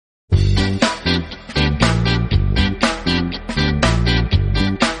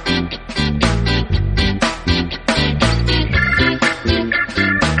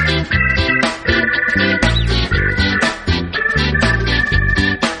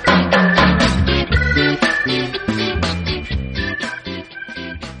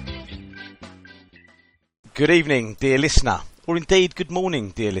Good evening, dear listener, or indeed good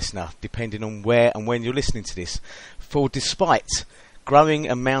morning, dear listener, depending on where and when you're listening to this. For despite growing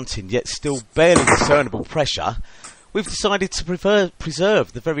and mounting yet still barely discernible pressure, we've decided to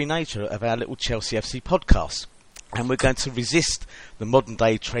preserve the very nature of our little Chelsea FC podcast. And we're going to resist the modern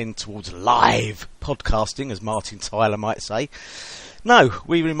day trend towards live podcasting, as Martin Tyler might say. No,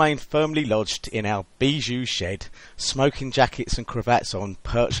 we remain firmly lodged in our bijou shed, smoking jackets and cravats on,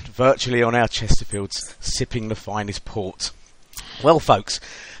 perched virtually on our Chesterfields, sipping the finest port. Well, folks,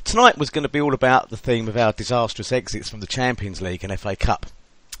 tonight was going to be all about the theme of our disastrous exits from the Champions League and FA Cup,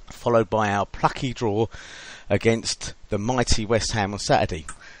 followed by our plucky draw against the mighty West Ham on Saturday.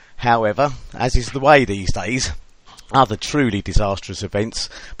 However, as is the way these days, other truly disastrous events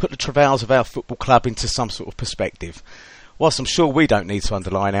put the travails of our football club into some sort of perspective. Whilst I'm sure we don't need to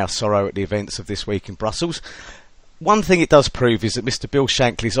underline our sorrow at the events of this week in Brussels, one thing it does prove is that Mr. Bill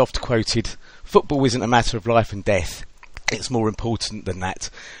Shankly's oft-quoted, "Football isn't a matter of life and death. It's more important than that,"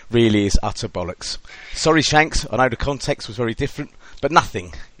 really is utter bollocks. Sorry, Shanks, I know the context was very different, but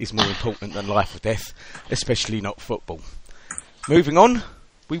nothing is more important than life or death, especially not football. Moving on,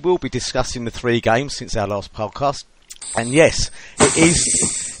 we will be discussing the 3 games since our last podcast. And yes,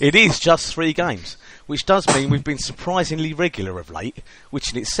 it is just 3 games, which does mean we've been surprisingly regular of late,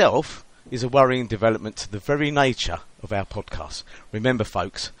 which in itself is a worrying development to the very nature of our podcast. Remember,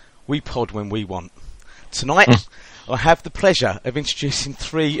 folks, we pod when we want. Tonight, I have the pleasure of introducing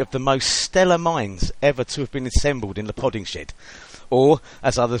 3 of the most stellar minds ever to have been assembled in the podding shed, or,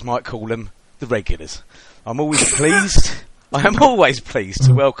 as others might call them, the regulars. I am always pleased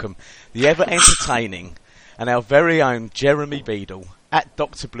to welcome the ever-entertaining and our very own Jeremy Beadle, at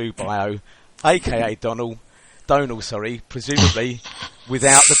Dr. Blue Bio, a.k.a. Donal, presumably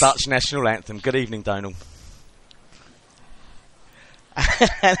without the Dutch national anthem. Good evening, Donal.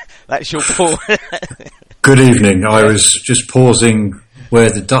 That's your pause. Good evening. I was just pausing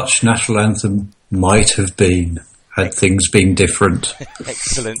where the Dutch national anthem might have been, had things been different.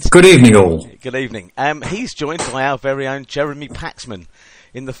 Excellent. Good evening, all. Good evening. He's joined by our very own Jeremy Paxman,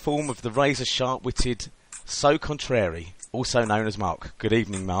 in the form of the razor-sharp-witted So Contrary, also known as Mark. Good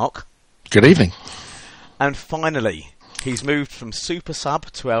evening, Mark. Good evening. And finally, he's moved from super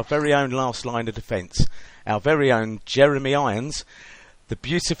sub to our very own last line of defence, our very own Jeremy Irons, the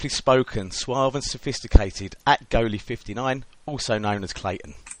beautifully spoken, suave and sophisticated at Goalie59, also known as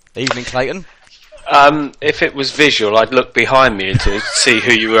Clayton. Evening, Clayton. If it was visual, I'd look behind me to see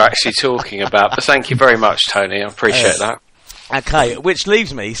who you were actually talking about. But thank you very much, Tony. I appreciate that. Okay, which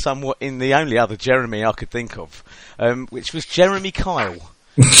leaves me somewhat in the only other Jeremy I could think of, which was Jeremy Kyle.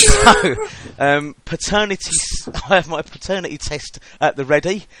 So, paternity. I have my paternity test at the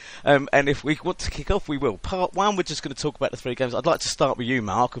ready, and if we want to kick off, we will. Part 1, we're just going to talk about the 3 games. I'd like to start with you,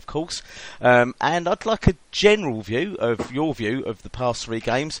 Mark, of course, and I'd like a general view of your view of the past 3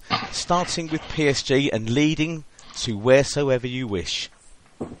 games, starting with PSG and leading to wheresoever you wish.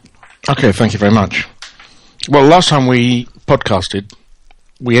 Okay, thank you very much. Well, last time we podcasted,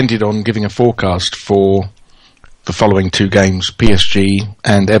 we ended on giving a forecast for the following 2 games, PSG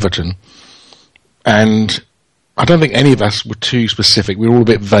and Everton. And I don't think any of us were too specific. We were all a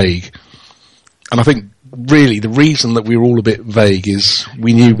bit vague. And I think really the reason that we were all a bit vague is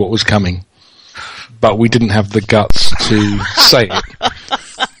we knew what was coming, but we didn't have the guts to say it.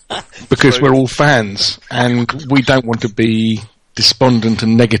 Because we're all fans and we don't want to be despondent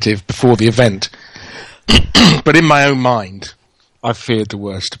and negative before the event. But in my own mind, I feared the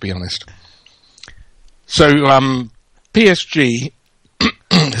worst, to be honest. So, PSG,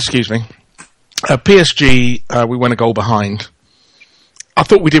 excuse me, PSG, we went a goal behind. I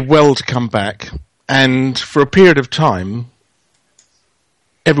thought we did well to come back, and for a period of time,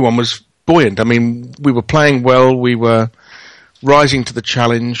 everyone was buoyant. I mean, we were playing well, we were rising to the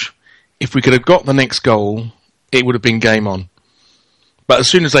challenge. If we could have got the next goal, it would have been game on. But as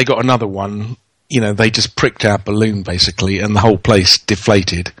soon as they got another one, you know, they just pricked our balloon, basically, and the whole place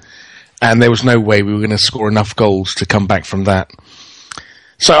deflated. And there was no way we were going to score enough goals to come back from that.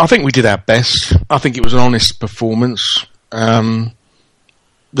 So I think we did our best. I think it was an honest performance. The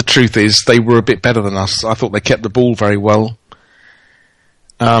truth is, they were a bit better than us. I thought they kept the ball very well.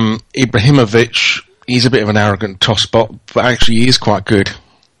 Ibrahimovic, he's a bit of an arrogant tosspot, but actually he is quite good.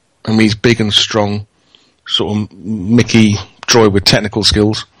 I mean, he's big and strong, sort of Mickey Droy with technical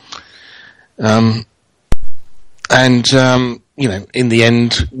skills. You know, in the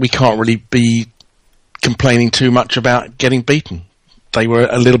end, we can't really be complaining too much about getting beaten. They were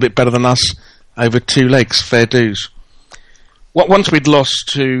a little bit better than us over 2 legs, fair dues. Once we'd lost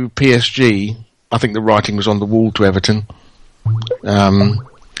to PSG, I think the writing was on the wall to Everton.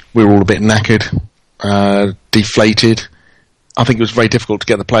 We were all a bit knackered. deflated. I think it was very difficult to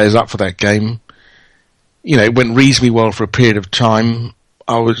get the players up for that game. You know, it went reasonably well for a period of time.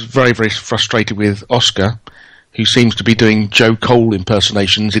 I was very, very frustrated with Oscar, who seems to be doing Joe Cole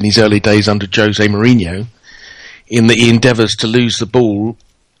impersonations in his early days under Jose Mourinho, in that he endeavours to lose the ball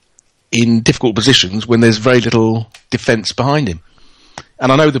in difficult positions when there's very little defence behind him.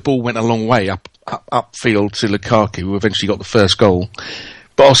 And I know the ball went a long way upfield to Lukaku, who eventually got the first goal.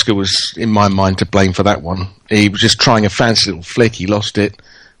 But Oscar was, in my mind, to blame for that one. He was just trying a fancy little flick. He lost it.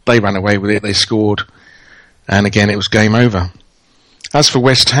 They ran away with it. They scored. And again, it was game over. As for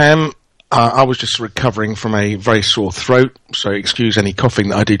West Ham, I was just recovering from a very sore throat, so excuse any coughing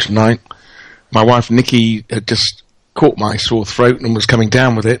that I do tonight. My wife, Nikki, had just caught my sore throat and was coming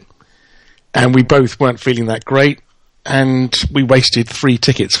down with it. And we both weren't feeling that great. And we wasted 3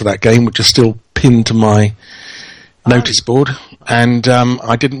 tickets for that game, which are still pinned to my notice board. And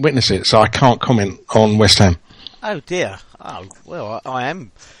I didn't witness it, so I can't comment on West Ham. Oh, dear. Oh, well, I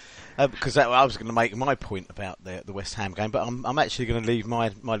am. Because I was going to make my point about the West Ham game, but I'm actually going to leave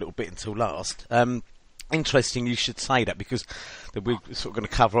my little bit until last. Interesting you should say that, because we're sort of going to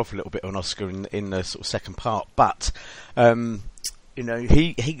cover off a little bit on Oscar in the sort of second part. But, you know,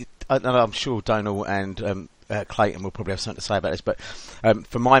 he I'm sure Donal and Clayton will probably have something to say about this, but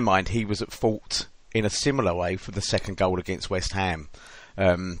for my mind, he was at fault in a similar way for the second goal against West Ham.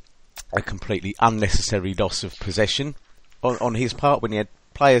 A completely unnecessary loss of possession on his part when he had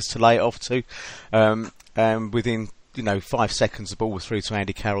players to lay it off to. Within 5 seconds, the ball was through to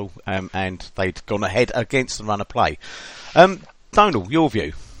Andy Carroll, and they'd gone ahead against the run of play. Donal, your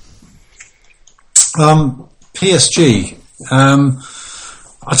view? PSG.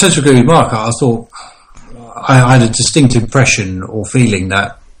 I tend to agree with Mark. I thought I had a distinct impression or feeling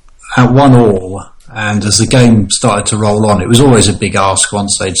that at 1-1, and as the game started to roll on, it was always a big ask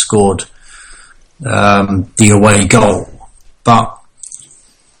once they'd scored the away goal. But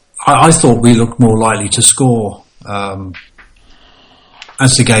I thought we looked more likely to score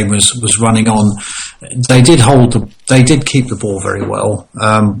as the game was running on. They did keep the ball very well.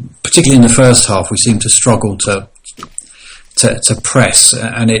 Particularly in the first half, we seemed to struggle to press,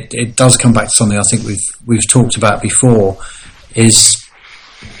 and it does come back to something I think we've talked about before. Is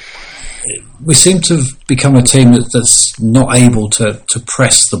we seem to have become a team that's not able to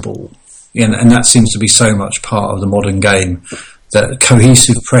press the ball, and that seems to be so much part of the modern game, that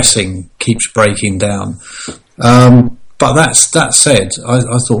cohesive pressing keeps breaking down. But that said,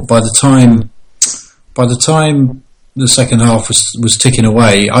 I thought by the time the second half was ticking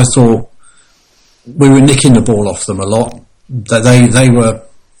away, I thought we were nicking the ball off them a lot. That they were,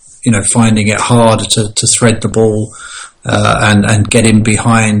 finding it hard to thread the ball and get in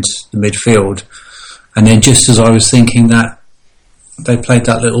behind the midfield. And then just as I was thinking that, they played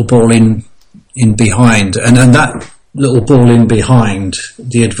that little ball in behind, and that little ball in behind,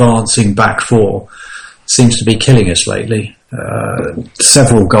 the advancing back four, seems to be killing us lately.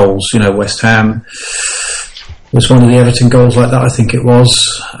 Several goals, West Ham was one of the Everton goals like that, I think it was.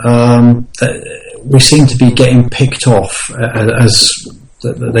 We seem to be getting picked off as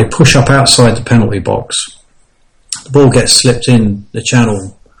they push up outside the penalty box. The ball gets slipped in the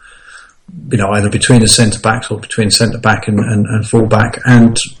channel, either between the centre backs or between centre back and full back,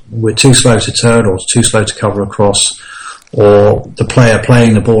 and we're too slow to turn or too slow to cover across, or the player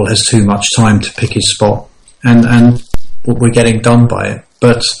playing the ball has too much time to pick his spot, and we're getting done by it.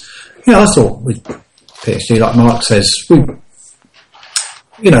 But I thought with PSG, like Mark says, for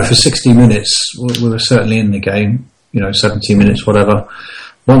 60 minutes we were certainly in the game. 70 minutes, whatever.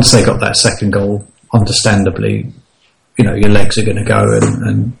 Once they got that second goal, understandably, your legs are going to go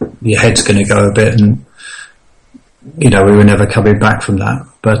and your head's going to go a bit, and we were never coming back from that.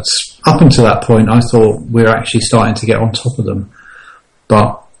 But up until that point, I thought we were actually starting to get on top of them.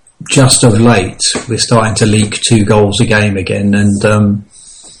 But just of late, we're starting to leak 2 goals a game again, and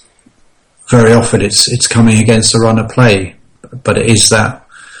very often it's coming against the run of play. But it is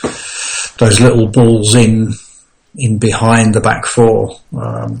those little balls in behind the back four,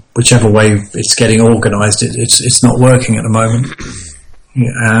 whichever way it's getting organised, it's not working at the moment.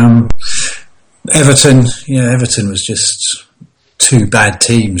 Everton was just 2 bad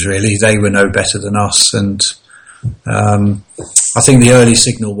teams, really. They were no better than us, and I think the early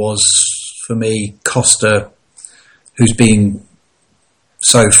signal was, for me, Costa, who's been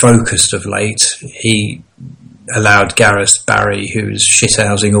so focused of late, he allowed Gareth Barry, who was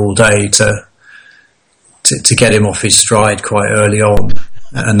shithousing all day, to get him off his stride quite early on,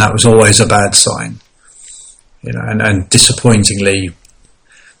 and that was always a bad sign. And disappointingly,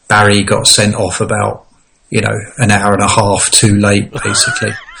 Barry got sent off about an hour and a half too late,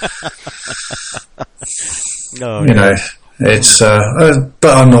 basically. No, you know, it's. But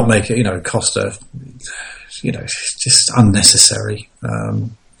I'm not making, you know, Costa. You know, just unnecessary.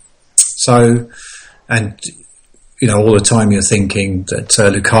 So, and you know, all the time you're thinking that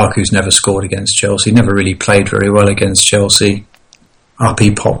Lukaku's never scored against Chelsea, never really played very well against Chelsea. Up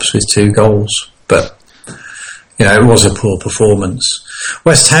he pops with 2 goals, but you know, it was a poor performance.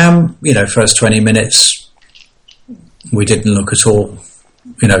 West Ham, you know, first 20 minutes, we didn't look at all,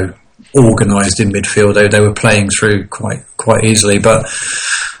 you know, organised in midfield. They were playing through quite easily, but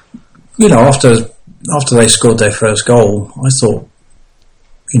you know, after they scored their first goal, I thought,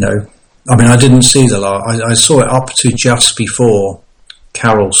 you know, I mean, I didn't see the last. I saw it up to just before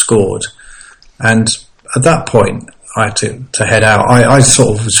Carroll scored, and at that point, I had to head out. I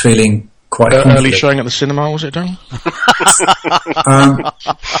sort of was feeling quite early showing at the cinema. Was it done?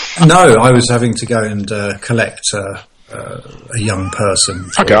 No, I was having to go and collect a young person.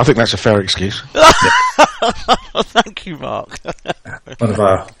 Okay, I think that's a fair excuse. Thank you, Mark. One of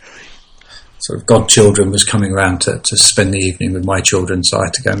our sort of godchildren was coming around to spend the evening with my children, so I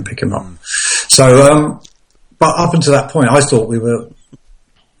had to go and pick him up. So, but up until that point, I thought we were,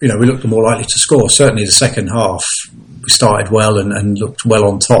 you know, we looked more likely to score. Certainly the second half, we started well and looked well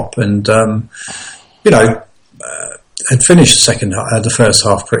on top, and you know, had finished the first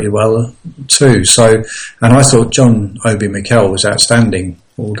half pretty well too. So, and I thought John Obi Mikel was outstanding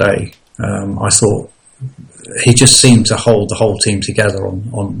all day. I thought he just seemed to hold the whole team together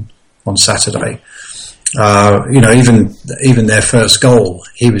on Saturday. You know, even their first goal,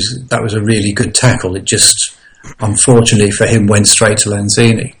 that was a really good tackle. It just, unfortunately for him, went straight to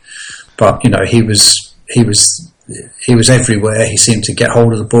Lanzini. But you know, he was everywhere. He seemed to get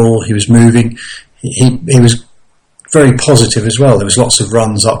hold of the ball. He was moving. He was very positive as well. There was lots of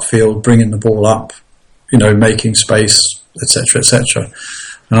runs upfield, bringing the ball up, you know, making space, etc., etc.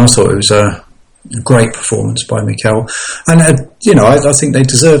 And I thought it was a great performance by Mikel. And you know, I think they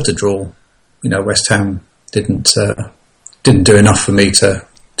deserved a draw. You know, West Ham didn't do enough for me to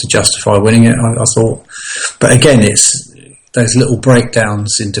justify winning it, I thought. But again, it's those little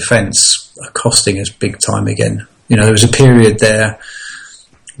breakdowns in defence are costing us big time again. You know, there was a period there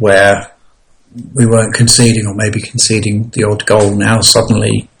where we weren't conceding, or maybe conceding the odd goal now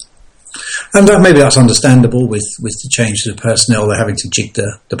suddenly. And maybe that's understandable with the changes of personnel. They're having to jig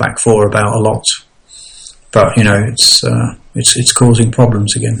the back four about a lot. But, you know, it's causing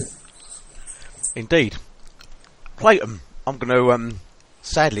problems again. Indeed. Clayton, I'm going to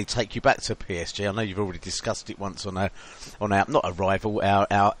sadly take you back to PSG. I know you've already discussed it once on our not a rival,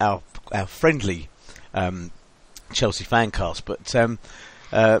 our friendly Chelsea fancast.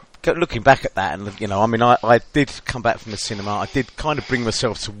 But looking back at that, and you know, I mean, I did come back from the cinema. I did kind of bring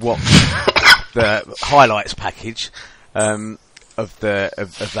myself to watch the highlights package of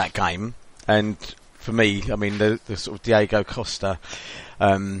that game, and for me, I mean, the sort of Diego Costa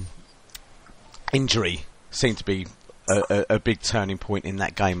injury seemed to be a big turning point in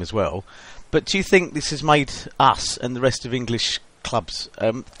that game as well. But do you think this has made us and the rest of English clubs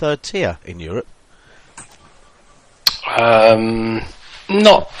third tier in Europe?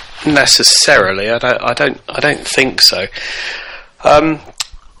 Not necessarily. I don't think so.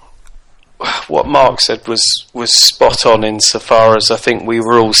 What Mark said was spot on insofar as I think we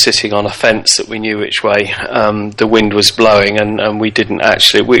were all sitting on a fence that we knew which way the wind was blowing, and we didn't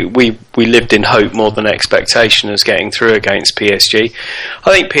actually. We lived in hope more than expectation as getting through against PSG.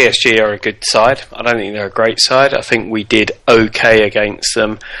 I think PSG are a good side. I don't think they're a great side. I think we did okay against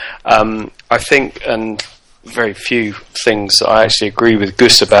them. I think, and very few things I actually agree with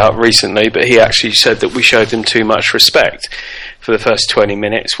Gus about recently, but he actually said that we showed them too much respect for the first 20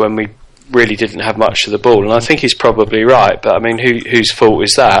 minutes when we really didn't have much of the ball, and I think he's probably right, but I mean, whose fault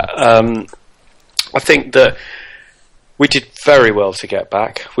is that? I think that we did very well to get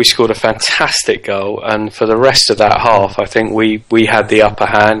back. We scored a fantastic goal, and for the rest of that half, I think we had the upper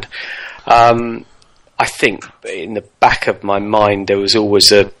hand. I think in the back of my mind there was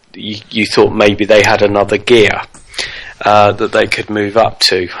always you thought maybe they had another gear that they could move up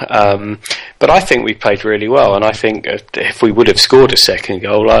to, but I think we played really well, and I think if we would have scored a second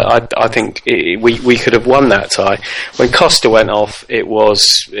goal, I think we could have won that tie. When Costa went off, it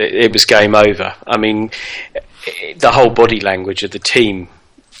was game over. I mean, the whole body language of the team,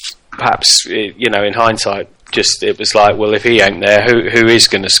 perhaps, you know, in hindsight, just it was like, well, if he ain't there, who is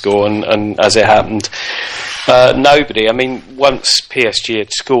going to score? And as it happened, nobody. I mean, once PSG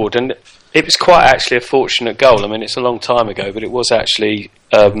had scored, and it was quite actually a fortunate goal. I mean, it's a long time ago, but it was actually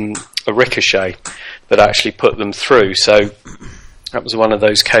a ricochet that actually put them through. So that was one of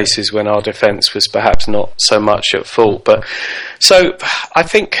those cases when our defence was perhaps not so much at fault. But so I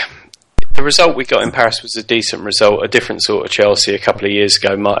think the result we got in Paris was a decent result. A different sort of Chelsea a couple of years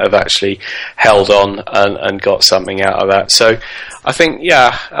ago might have actually held on and got something out of that. So I think,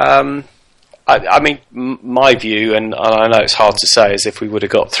 I mean, my view, and I know it's hard to say, is if we would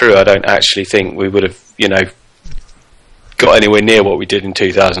have got through, I don't actually think we would have, got anywhere near what we did in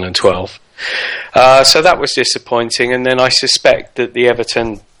 2012. So that was disappointing. And then I suspect that the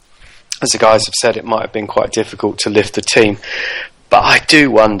Everton, as the guys have said, it might have been quite difficult to lift the team. But I do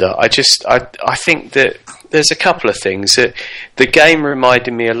wonder. I think that there's a couple of things. The game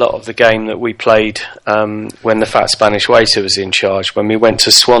reminded me a lot of the game that we played when the Fat Spanish Waiter was in charge, when we went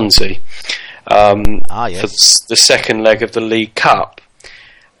to Swansea for the second leg of the League Cup.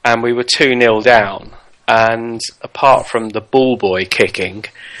 And we were 2-0 down. And apart from the ball boy kicking,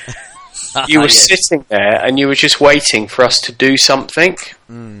 you were sitting there and you were just waiting for us to do something.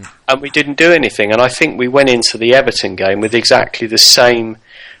 And we didn't do anything. And I think we went into the Everton game with exactly the same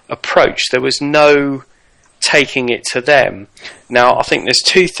approach. There was no taking it to them. Now, I think there's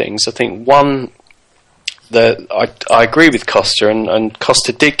two things. I think one, I agree with Costa, and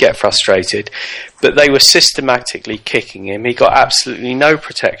Costa did get frustrated, but they were systematically kicking him. He got absolutely no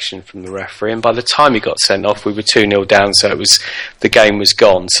protection from the referee, and by the time he got sent off, we were 2-0 down, so the game was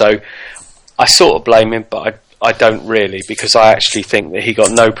gone. So I sort of blame him, but I don't really, because I actually think that he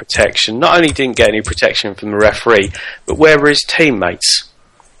got no protection. Not only didn't get any protection from the referee, but where were his teammates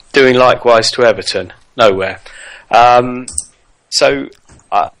doing likewise to Everton? Nowhere.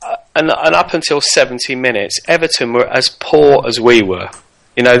 And up until 70 minutes, Everton were as poor as we were.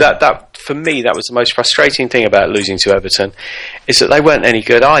 That for me, that was the most frustrating thing about losing to Everton, is that they weren't any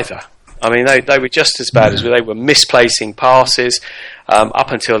good either. I mean, they were just as bad as we. They were misplacing passes.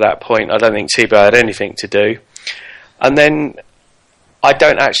 Up until that point, I don't think Thibaut had anything to do. And then I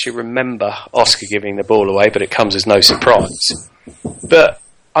don't actually remember Oscar giving the ball away, but it comes as no surprise. But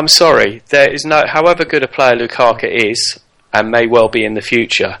I'm sorry, there is no, however good a player Lukaku is, and may well be in the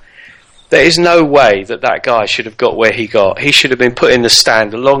future, there is no way that guy should have got where he got. He should have been put in the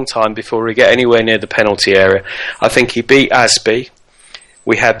stand a long time before he get anywhere near the penalty area. I think he beat Asby.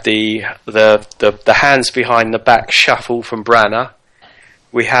 We had the hands behind the back shuffle from Branner.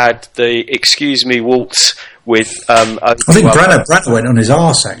 We had the excuse me waltz with. I think Branner went on his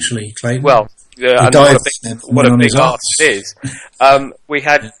arse actually, Clayton. Well, what a big arse it is. We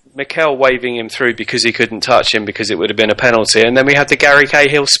had Mikel waving him through because he couldn't touch him because it would have been a penalty, and then we had the Gary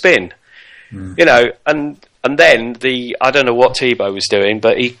Cahill spin. And then I don't know what Thibaut was doing,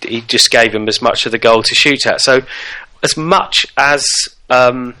 but he just gave him as much of the goal to shoot at. So as much as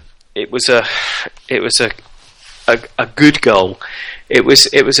it was a good goal, it was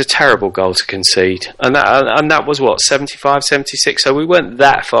a terrible goal to concede, and that was what, 75, 76. So we weren't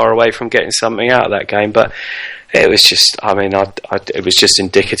that far away from getting something out of that game, but it was just, it was just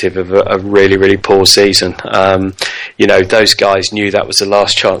indicative of a really, really poor season. Those guys knew that was the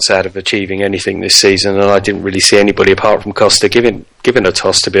last chance they had of achieving anything this season, and I didn't really see anybody apart from Costa giving a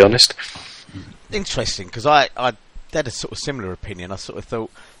toss, to be honest. Interesting, because I had a sort of similar opinion. I sort of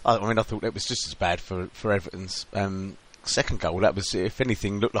thought, I thought it was just as bad for Everton's second goal. That was, if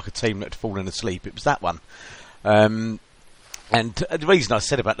anything, looked like a team that had fallen asleep. It was that one. And the reason I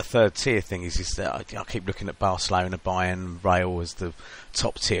said about the third tier thing is that I keep looking at Barcelona, Bayern, Real as the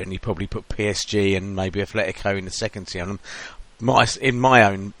top tier, and you probably put PSG and maybe Atletico in the second tier. And in my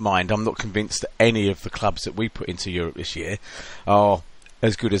own mind, I'm not convinced that any of the clubs that we put into Europe this year are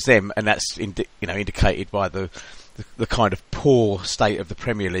as good as them, and that's indicated by the kind of poor state of the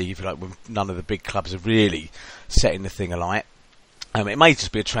Premier League, when none of the big clubs are really setting the thing alight. It may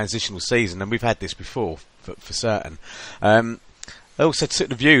just be a transitional season, and we've had this before for certain. I also took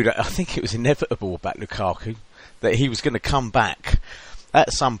the view that I think it was inevitable about Lukaku, that he was going to come back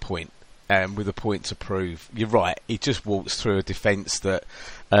at some point with a point to prove. You're right, he just waltzed through a defence that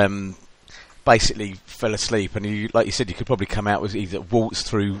basically fell asleep, and like you said, you could probably come out with either waltzed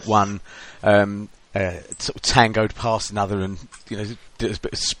through one, sort of tangoed past another, and did a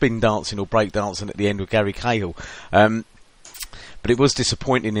bit of spin dancing or break dancing at the end with Gary Cahill. But it was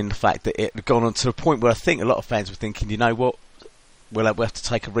disappointing in the fact that it had gone on to a point where I think a lot of fans were thinking, you know what, we'll have to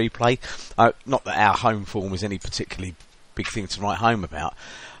take a replay. Not that our home form was any particularly big thing to write home about.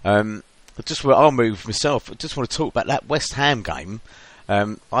 I'll move myself. I just want to talk about that West Ham game.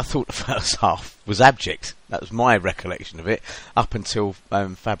 I thought the first half was abject. That was my recollection of it, up until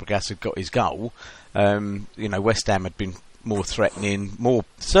Fabregas had got his goal. West Ham had been more threatening,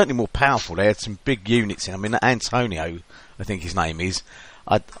 certainly more powerful. They had some big units in. Antonio, I think his name is,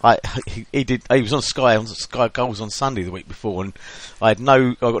 He was on Sky Goals on Sunday the week before, and I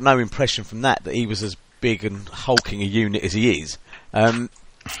got no impression from that he was as big and hulking a unit as he is. But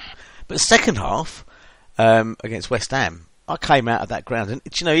the second half against West Ham, I came out of that ground,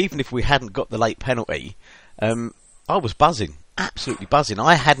 and even if we hadn't got the late penalty, I was buzzing, absolutely buzzing.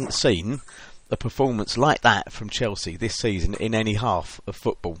 I hadn't seen a performance like that from Chelsea this season in any half of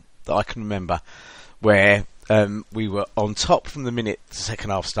football that I can remember, where we were on top from the minute the second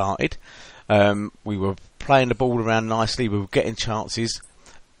half started. We were playing the ball around nicely, we were getting chances.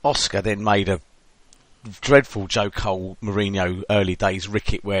 Oscar then made a dreadful Joe Cole Mourinho early days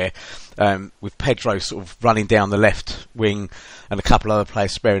ricket where with Pedro sort of running down the left wing and a couple other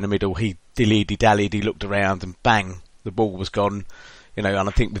players spare in the middle, he dilly-dallied, he looked around and bang, the ball was gone. And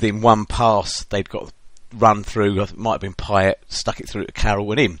I think within one pass they'd got run through, it might have been Pyatt, stuck it through to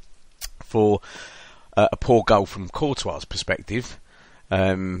Carroll and in for a poor goal from Courtois' perspective,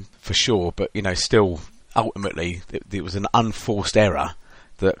 for sure, but still ultimately it was an unforced error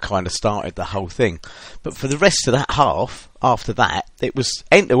that kind of started the whole thing. But for the rest of that half, after that, it was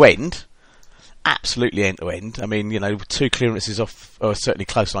end to end, absolutely end to end. I mean, 2 clearances off, or certainly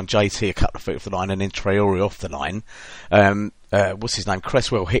close on JT, a couple of feet off the line, and then Traore off the line. What's his name?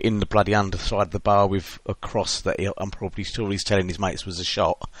 Cresswell hitting the bloody underside of the bar with a cross that I'm probably sure he's telling his mates was a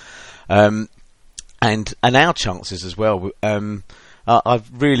shot. And our chances as well. I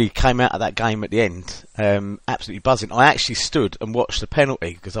really came out of that game at the end absolutely buzzing. I actually stood and watched the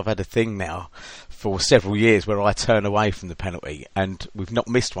penalty because I've had a thing now for several years where I turn away from the penalty, and we've not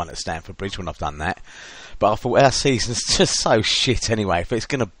missed one at Stamford Bridge when I've done that. But I thought our season's just so shit anyway. If it's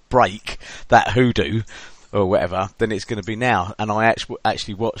going to break that hoodoo or whatever, then it's going to be now. And I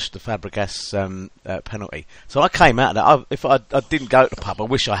actually watched the Fabregas penalty. So I came out of that. If I didn't go to the pub, I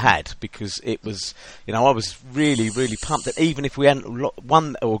wish I had, because it was, I was really, really pumped that even if we hadn't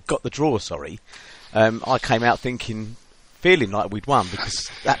won or got the draw, I came out feeling like we'd won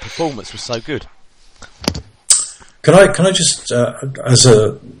because that performance was so good. Can I just, as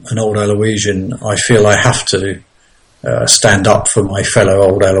an old Eloisian, I feel I have to stand up for my fellow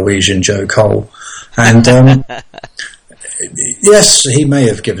old Eloisian Joe Cole. And yes, he may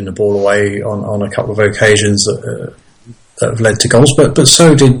have given the ball away on a couple of occasions that have led to goals, but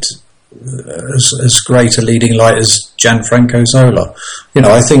so did as great a leading light as Gianfranco Zola.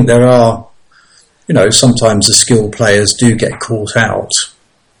 I think there are, sometimes the skilled players do get caught out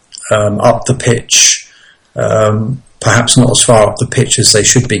up the pitch, perhaps not as far up the pitch as they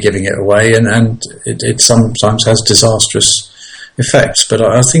should be giving it away, and it sometimes has disastrous effects. But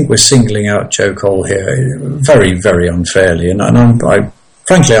I think we're singling out Joe Cole here very, very unfairly, and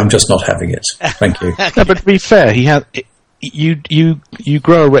frankly, I'm just not having it. Thank you. No, but to be fair, he had you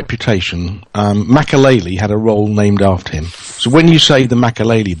grow a reputation. Makaleli had a role named after him, so when you say the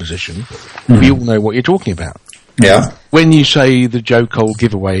Makaleli position, we all know what you're talking about. Yeah. When you say the Joe Cole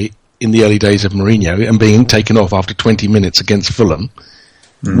giveaway in the early days of Mourinho and being taken off after 20 minutes against Fulham,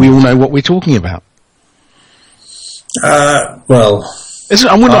 we all know what we're talking about. Well,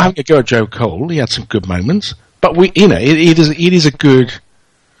 and we're not having a go at Joe Cole. He had some good moments, but it is a good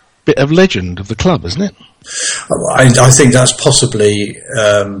bit of legend of the club, isn't it? I think that's possibly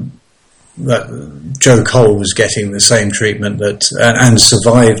that Joe Cole was getting the same treatment that and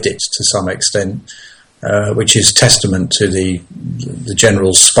survived it to some extent, which is testament to the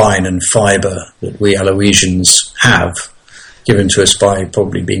general spine and fibre that we Eloisians have, given to us by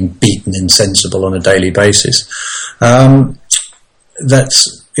probably being beaten insensible on a daily basis. That's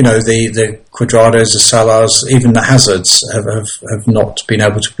the Cuadrados, the Salahs, even the Hazards have not been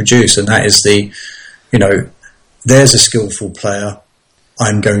able to produce, and that is there's a skillful player,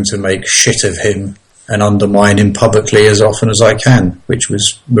 I'm going to make shit of him and undermine him publicly as often as I can, which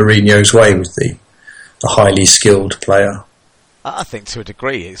was Mourinho's way with the highly skilled player. I think to a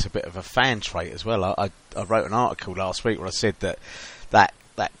degree it's a bit of a fan trait as well. I wrote an article last week where I said that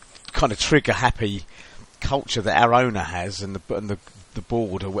kind of trigger happy culture that our owner has and the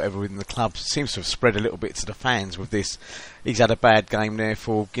board or whatever within the club seems to have spread a little bit to the fans with this. He's had a bad game,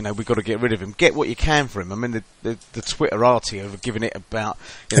 therefore we've got to get rid of him. Get what you can for him. I mean, the Twitterati have given it about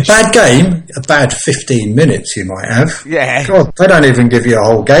a bad game, a bad 15 minutes you might have. Yeah, God, they don't even give you a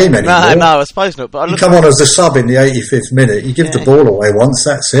whole game anymore. No, I suppose not. But you come on as a sub in the 85th minute. You give the ball away once.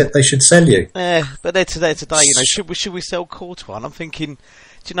 That's it. They should sell you. Yeah, but they're today. Should we sell Courtois? And I'm thinking,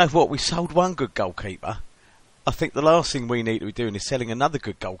 do you know what? We sold one good goalkeeper. I think the last thing we need to be doing is selling another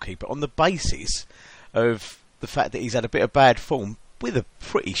good goalkeeper on the basis of the fact that he's had a bit of bad form with a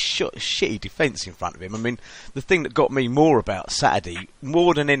pretty shitty defence in front of him. I mean, the thing that got me more about Saturday,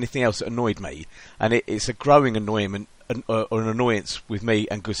 more than anything else that annoyed me, and it's a growing annoyance an annoyance with me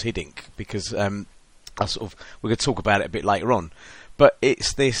and Gus Hiddink, because we're going to talk about it a bit later on. But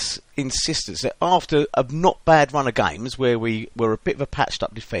it's this insistence that after a not bad run of games where we were a bit of a patched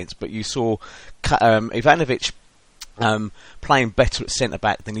up defence, but you saw Ivanovic playing better at centre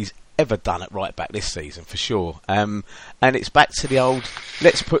back than he's ever done at right back this season, for sure. And it's back to the old,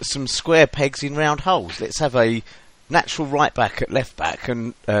 let's put some square pegs in round holes. Let's have a natural right back at left back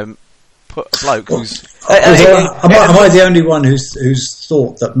and put a bloke who's... Am I the only one who's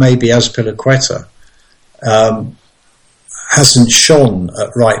thought that maybe Azpilicueta hasn't shone at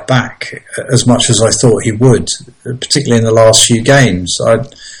right back as much as I thought he would, particularly in the last few games?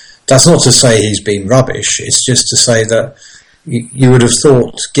 That's not to say he's been rubbish, it's just to say that you would have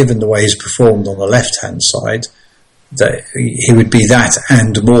thought, given the way he's performed on the left-hand side, that he would be that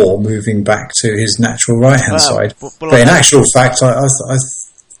and more moving back to his natural right-hand side. But in actual fact, I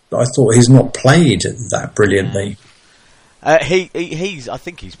thought he's not played that brilliantly. I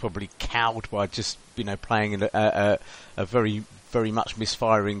think he's probably cowed by just playing in a very, very much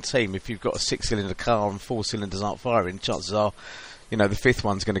misfiring team. If you've got a 6-cylinder car and 4 cylinders aren't firing, chances are, the fifth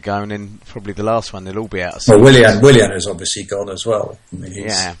one's going to go, and then probably the last one they'll all be out of sync. Well, Willian has obviously gone as well. I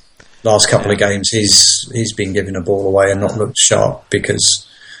mean, last couple of games he's been giving a ball away and not looked sharp, because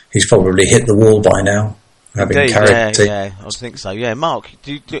he's probably hit the wall by now. Indeed, I think so. Yeah, Mark,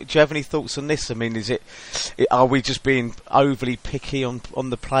 do you have any thoughts on this? I mean, are we just being overly picky on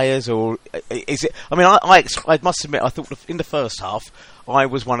the players, or is it? I mean, I must admit, I thought in the first half I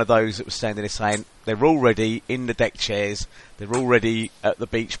was one of those that was standing there saying they're already in the deck chairs, they're already at the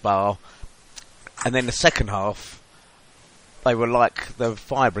beach bar, and then the second half they were like the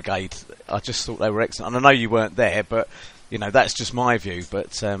fire brigade. I just thought they were excellent, and I know you weren't there, but that's just my view.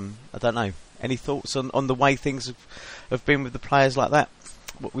 But I don't know. Any thoughts on the way things have been with the players like that?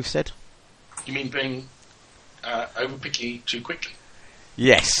 What we've said? You mean being over picky too quickly?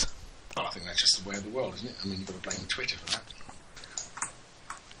 Yes. Well, I think that's just the way of the world, isn't it? I mean, you've got to blame Twitter for that.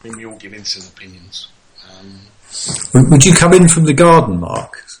 I mean, we all give instant opinions. Would you come in from the garden,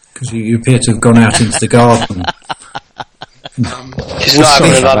 Mark? Because you appear to have gone out into the garden. He's not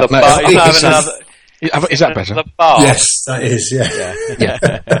having another bar. Is that better? Yes, that is, yeah.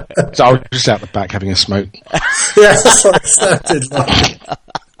 So I was just out the back having a smoke. Yeah, that's what it sounded like.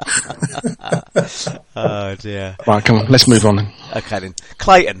 Oh, dear. Right, come on, let's move on then. Okay, then.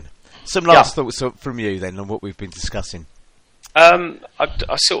 Clayton, some last thoughts from you, then, on what we've been discussing. I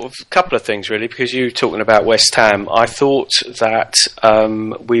sort of a couple of things, really, because you were talking about West Ham. I thought that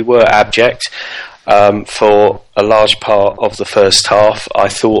we were abject for a large part of the first half. I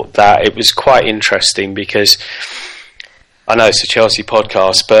thought that it was quite interesting because I know it's a Chelsea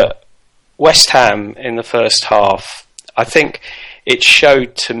podcast, but West Ham in the first half, I think it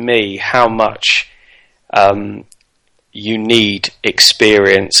showed to me how much you need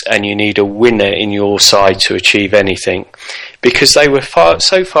experience and you need a winner in your side to achieve anything, because they were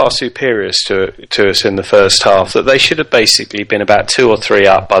so far superior to us in the first half that they should have basically been about 2 or 3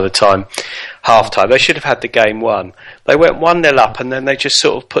 up by the time half-time. They should have had the game won. They went 1-0 up, and then they just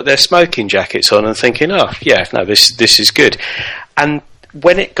sort of put their smoking jackets on and thinking, this is good. And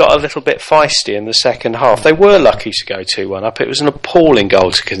when it got a little bit feisty in the second half, they were lucky to go 2-1 up. It was an appalling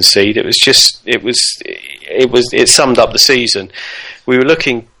goal to concede. It summed up the season. We were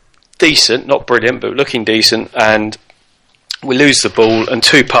looking decent, not brilliant, but looking decent, and we lose the ball, and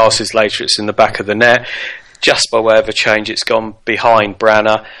 2 passes later it's in the back of the net. Just by way of a change, it's gone behind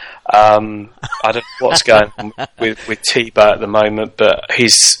Branner. I don't know what's going on with Tiba at the moment, but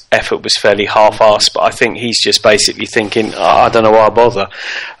his effort was fairly half-assed. But I think he's just basically thinking, I don't know why I bother.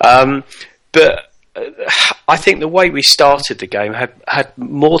 But I think the way we started the game had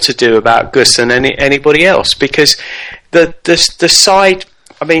more to do about Gus than anybody else, because the side.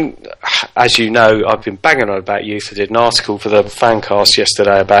 I mean, as you know, I've been banging on about youth. I did an article for the Fancast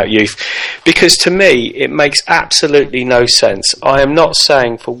yesterday about youth, because to me it makes absolutely no sense. I am not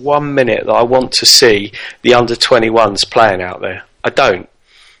saying for 1 minute that I want to see the under-21s playing out there. I don't.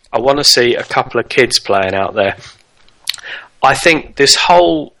 I want to see a couple of kids playing out there. I think this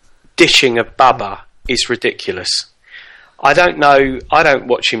whole dishing of Baba is ridiculous. I don't know, I don't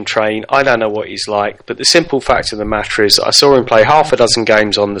watch him train, I don't know what he's like, but the simple fact of the matter is I saw him play half a dozen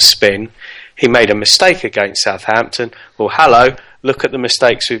games on the spin. He made a mistake against Southampton. Well, hello, look at the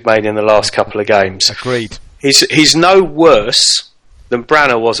mistakes we've made in the last couple of games. Agreed. He's no worse than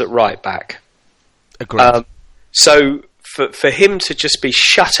Branner was at right back. Agreed. So for him to just be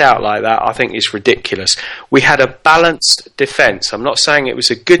shut out like that, I think is ridiculous. We had a balanced defence. I'm not saying it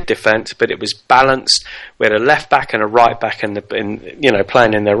was a good defence, but it was balanced. We had a left back and a right back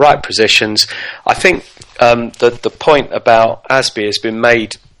playing in their right positions. I think the point about Asby has been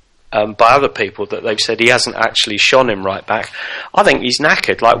made by other people, that they've said he hasn't actually shone him right back. I think he's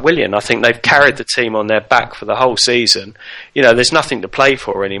knackered, like Willian. I think they've carried the team on their back for the whole season. There's nothing to play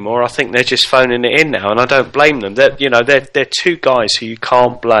for anymore. I think they're just phoning it in now, and I don't blame them. They're two guys who you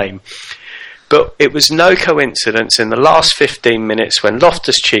can't blame. But it was no coincidence in the last 15 minutes when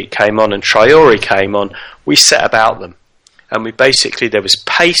Loftus-Cheek came on and Traore came on, we set about them. And there was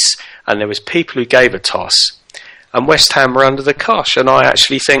pace and there was people who gave a toss. And West Ham were under the cosh. And I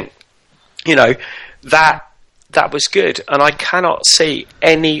actually think, that was good. And I cannot see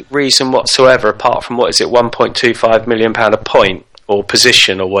any reason whatsoever, apart from, £1.25 million a point or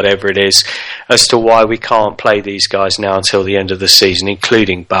position or whatever it is, as to why we can't play these guys now until the end of the season,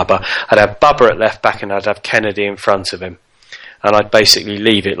 including Bubba. I'd have Bubba at left back and I'd have Kennedy in front of him. And I'd basically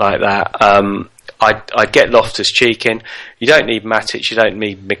leave it like that. I'd get Loftus-Cheek in. You don't need Matic, you don't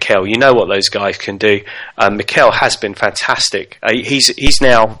need Mikel. You know what those guys can do. Mikel has been fantastic. He's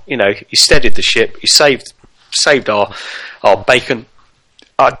now, he's steadied the ship. He saved our bacon.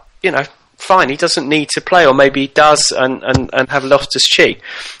 Fine, he doesn't need to play, or maybe he does, and have Loftus-Cheek.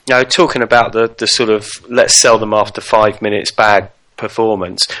 Talking about the sort of let's sell them after 5 minutes bad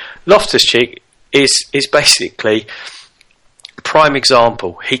performance. Loftus-Cheek is basically prime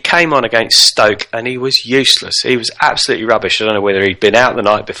example. He came on against Stoke and he was useless. He was absolutely rubbish. I don't know whether he'd been out the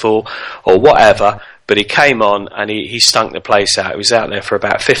night before or whatever, but he came on and he stunk the place out. He was out there for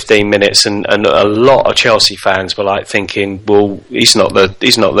about 15 minutes, and a lot of Chelsea fans were like thinking, well, he's not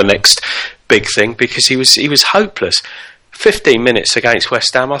the next big thing, because he was hopeless. 15 minutes against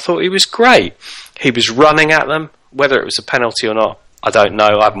West Ham, I thought he was great. He was running at them, whether it was a penalty or not, I don't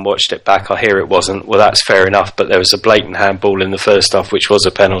know. I haven't watched it back. I hear it wasn't. Well, that's fair enough, but there was a blatant handball in the first half, which was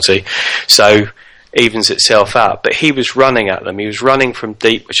a penalty. So evens itself out. But he was running at them. He was running from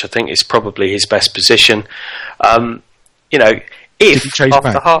deep, which I think is probably his best position. Did he chase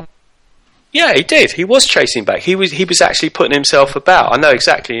back? Yeah, he did. He was chasing back. He was actually putting himself about. I know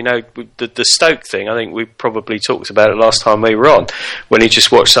exactly. The Stoke thing. I think we probably talked about it last time we were on, when he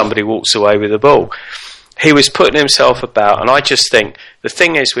just watched somebody walks away with the ball. He was putting himself about, and I just think the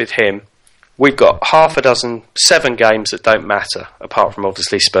thing is with him, we've got 7 games that don't matter, apart from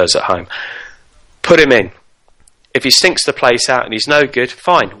obviously Spurs at home. Put him in. If he stinks the place out and he's no good,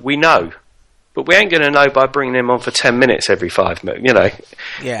 fine, we know. But we ain't going to know by bringing him on for 10 minutes every 5 minutes,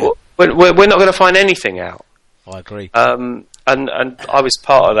 Yeah. We're not going to find anything out. I agree. And I was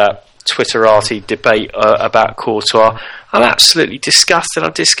part of that Twitterati debate about Courtois. I'm absolutely disgusted.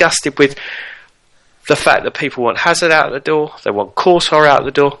 I'm disgusted with the fact that people want Hazard out the door, they want Courtois out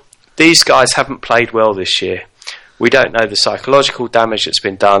the door. These guys haven't played well this year. We don't know the psychological damage that's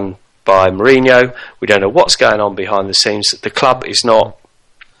been done by Mourinho. We don't know what's going on behind the scenes. The club is not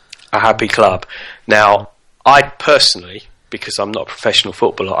a happy club. Now, I personally, because I'm not a professional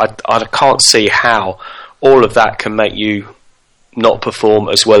footballer, I can't see how all of that can make you not perform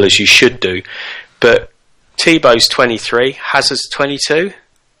as well as you should do. But Thibaut's 23, Hazard's 22.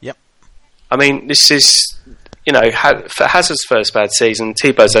 I mean, this is, for Hazard's first bad season.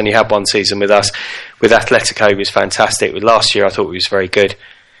 Thibaut's only had 1 season with us. With Atletico, he was fantastic. With last year, I thought he was very good.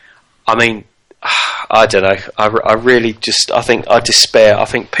 I mean, I don't know. I really just, I think I despair. I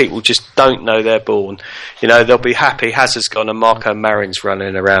think people just don't know they're born. They'll be happy Hazard's gone and Marco Marin's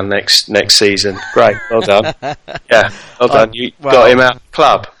running around next season. Great, well done. Yeah, well done. You got him out of the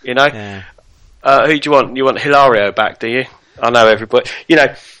club, Yeah. Who do you want? You want Hilario back, do you? I know everybody.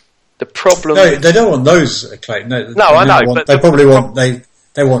 The problem. No, they don't want those, Clayton. No, I know. But they probably want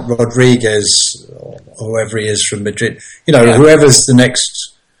they want Rodriguez or whoever he is from Madrid. Whoever's the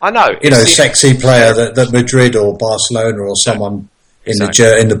next. I know. Sexy player that Madrid or Barcelona or someone in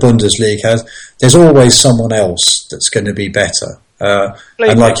the Bundesliga has. There's always someone else that's going to be better.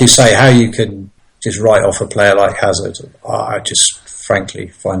 And like you say, how you can just write off a player like Hazard, I just frankly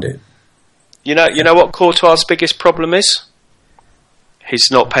find it. You know what Courtois' biggest problem is? He's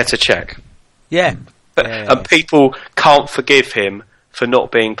not Petr Cech. Yeah. And people can't forgive him for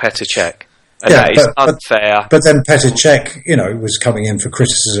not being Petr Cech. And that is unfair. But then Petr Cech, was coming in for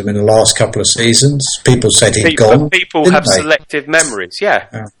criticism in the last couple of seasons. People said he'd gone. People have selective memories,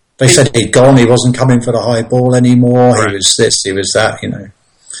 yeah. They said he'd gone, he wasn't coming for the high ball anymore, right. He was this, he was that,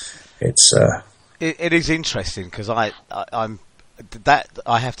 It's... It is interesting, because I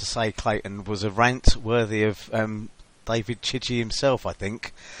have to say, Clayton, was a rant worthy of David Chidgey himself, I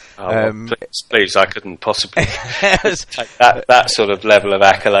think. Please, I couldn't possibly take that sort of level of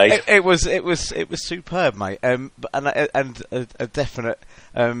accolade. It was superb, mate. And a definite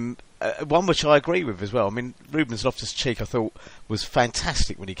one which I agree with as well. I mean, Ruben Loftus-Cheek, I thought, was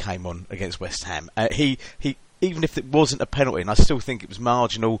fantastic when he came on against West Ham. He even if it wasn't a penalty, and I still think it was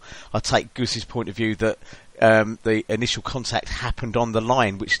marginal, I take Goose's point of view that the initial contact happened on the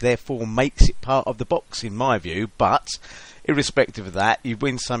line, which therefore makes it part of the box, in my view. But irrespective of that, you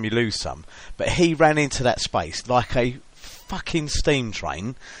win some, you lose some. But he ran into that space like a fucking steam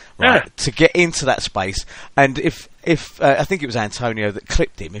train, right, to get into that space. And if I think it was Antonio that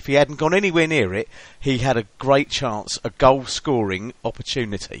clipped him, if he hadn't gone anywhere near it, he had a great chance, a goal-scoring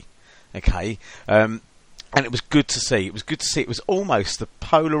opportunity. Okay. And it was good to see. It was good to see. It was almost the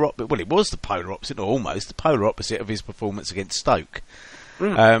polar opposite. Well, it was the polar opposite, or almost the polar opposite of his performance against Stoke.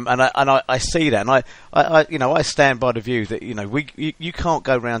 And I see that, and I stand by the view that you can't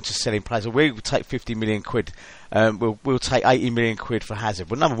go around just selling players. We will take 50 million quid. We'll take 80 million quid for Hazard.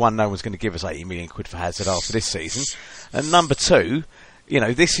 Well, number one, no one's going to give us 80 million quid for Hazard after this season. And number two,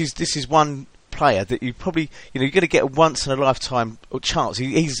 this is one player that you probably you're going to get a once in a lifetime chance.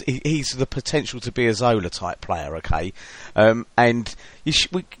 He's the potential to be a Zola type player, okay? And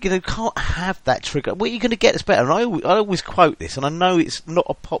we can't have that trigger. What are you going to get that's better? And I always quote this, and I know it's not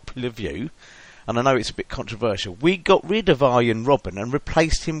a popular view, and I know it's a bit controversial. We got rid of Arjen Robben and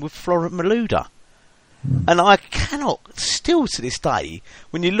replaced him with Florent Malouda. And I cannot, still to this day,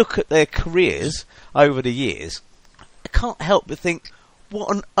 when you look at their careers over the years, I can't help but think, what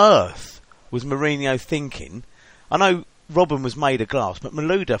on earth was Mourinho thinking? I know Robben was made of glass, but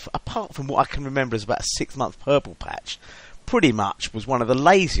Malouda, apart from what I can remember as about a 6-month purple patch, pretty much was one of the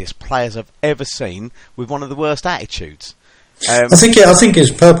laziest players I've ever seen, with one of the worst attitudes. I think his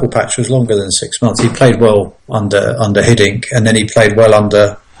purple patch was longer than 6 months. He played well under Hiddink, and then he played well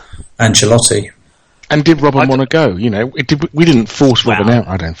under Ancelotti. And did Robben want to go? We didn't force Robben out,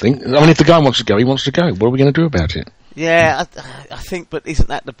 I don't think. I mean, if the guy wants to go, he wants to go. What are we going to do about it? Yeah, I think, but isn't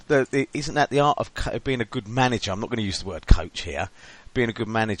that the art of being a good manager? I'm not going to use the word coach here. Being a good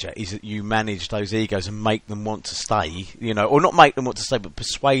manager is that you manage those egos and make them want to stay, or not make them want to stay, but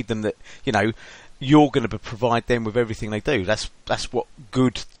persuade them that you're going to provide them with everything they do. That's what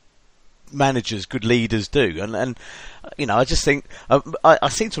good managers, good leaders do. And I just think I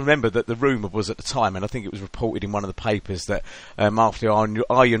seem to remember that the rumour was at the time, and I think it was reported in one of the papers that after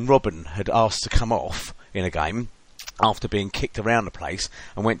Arjen Robben had asked to come off in a game, after being kicked around the place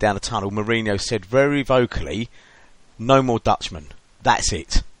and went down the tunnel, Mourinho said very vocally, "No more Dutchmen. That's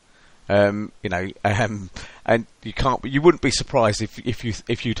it." And you wouldn't be surprised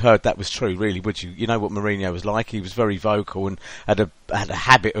if you'd heard that was true, really, would you? You know what Mourinho was like. He was very vocal and had a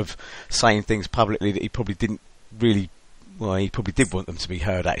habit of saying things publicly that he probably didn't really. Well, he probably did want them to be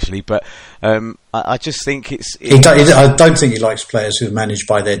heard, actually. But I just think I don't think he likes players who are managed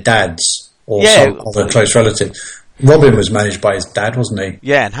by their dads or some other close relative. Robin was managed by his dad, wasn't he?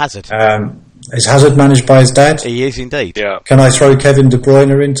 Yeah, and Hazard. Is Hazard managed by his dad? He is indeed. Yeah. Can I throw Kevin De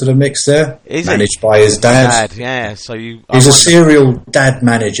Bruyne into the mix there? Is managed by his dad? Yeah. So he's a serial dad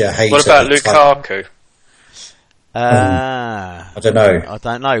manager hater. What about Lukaku? I don't know. I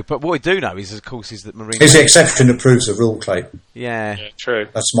don't know. But what we do know is, of course, that Mourinho... He's the exception that proves the rule, Clayton. Yeah, true.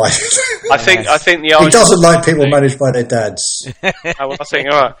 That's my... I think the he doesn't like people managed by their dads. All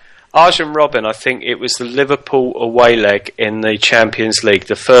right. Arjen Robben, I think it was the Liverpool away leg in the Champions League,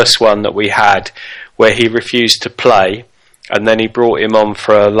 the first one that we had, where he refused to play, and then he brought him on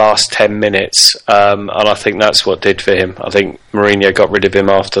for a last 10 minutes, and I think that's what did for him. I think Mourinho got rid of him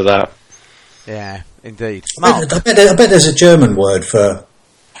after that. Yeah, indeed. I bet there's a German word for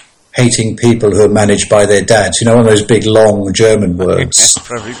hating people who are managed by their dads. One of those big, long German words.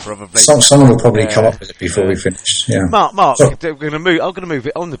 Probably. Someone will probably come up with it before we finish. Yeah. Mark, I'm going to move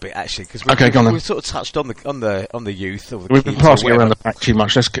it on a bit, actually, because we've sort of touched on the youth. Or the We've been passing around the back too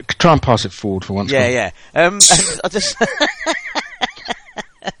much. Let's try and pass it forward for once. Yeah. And I just.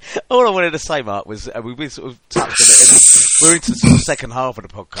 All I wanted to say, Mark, was we sort of touched on it, and we're into the sort of second half of the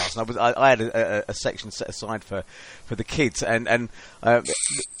podcast, and I had a section set aside for the kids, and I'm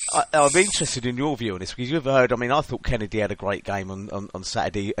interested in your view on this, because you've heard, I thought Kennedy had a great game on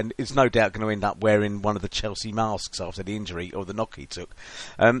Saturday, and is no doubt going to end up wearing one of the Chelsea masks after the injury or the knock he took.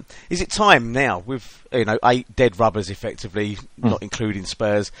 Is it time now, with 8 dead rubbers effectively, not including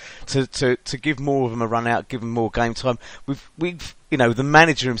Spurs, to give more of them a run out, give them more game time? We've the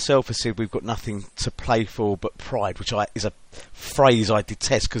manager himself has said we've got nothing to play for but pride, which is a phrase I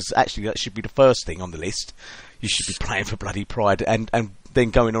detest, because actually that should be the first thing on the list. You should be playing for bloody pride, and then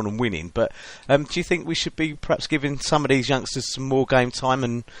going on and winning. But do you think we should be perhaps giving some of these youngsters some more game time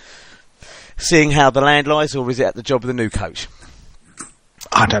and seeing how the land lies, or is it at the job of the new coach?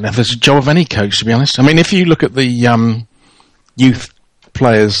 I don't know if it's a job of any coach, to be honest. I mean, if you look at the youth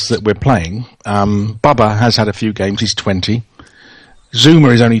players that we're playing, Bubba has had a few games. He's 20. Zuma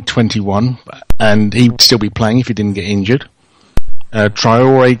is only 21, and he'd still be playing if he didn't get injured.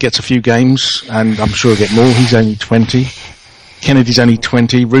 Traore gets a few games, and I'm sure he'll get more. He's only 20. Kennedy's only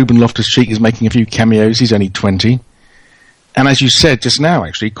 20. Ruben Loftus-Cheek is making a few cameos. He's only 20. And as you said just now,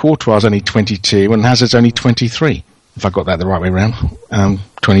 actually, Courtois is only 22, and Hazard's only 23. If I got that the right way around,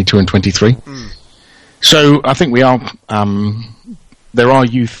 22 and 23. So I think we are. There are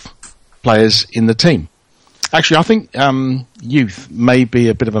youth players in the team. Actually, I think youth may be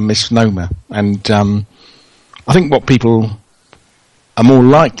a bit of a misnomer, and I think what people are more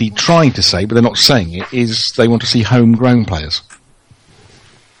likely trying to say, but they're not saying it, is they want to see homegrown players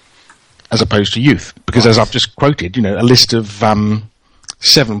as opposed to youth. Because as I've just quoted, a list of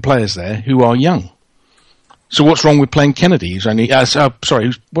 7 players there who are young. So what's wrong with playing Kennedy? Who's only what's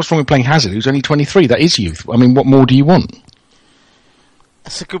wrong with playing Hazard, who's only 23? That is youth. I mean, what more do you want?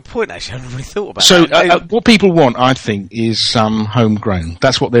 That's a good point, actually. I haven't really thought about that. So what people want, I think, is homegrown.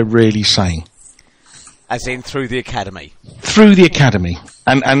 That's what they're really saying. As in through the academy? Through the academy.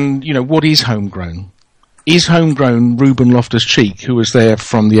 And what is homegrown? Is homegrown Ruben Loftus-Cheek, who was there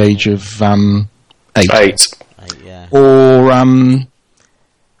from the age of 8? 8, yeah. Or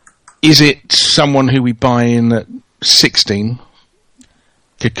is it someone who we buy in at 16,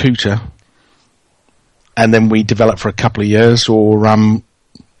 Kakuta, and then we develop for a couple of years? Or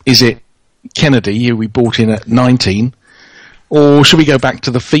is it Kennedy, who we bought in at 19? Or should we go back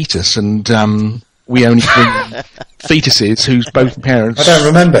to the fetus and we only bring fetuses whose both parents... I don't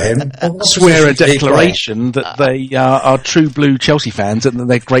remember him. ...swear a declaration that they are true blue Chelsea fans and that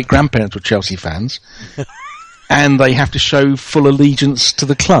their great-grandparents were Chelsea fans, and they have to show full allegiance to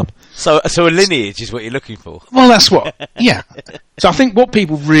the club. So a lineage is what you're looking for? Well, that's what... Yeah. So I think what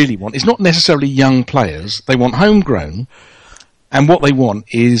people really want is not necessarily young players. They want homegrown, and what they want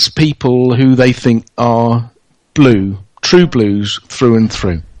is people who they think are blue, true blues through and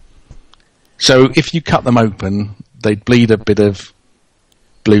through. So if you cut them open, they'd bleed a bit of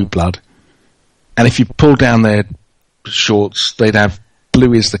blue blood. And if you pull down their shorts, they'd have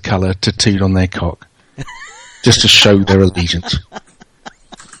blue is the colour tattooed on their cock. Just to show their allegiance.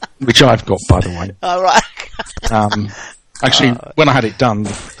 Which I've got, by the way. All right. Actually, when I had it done,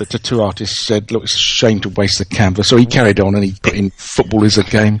 the tattoo artist said, look, it's a shame to waste the canvas. So he carried on and he put in football is a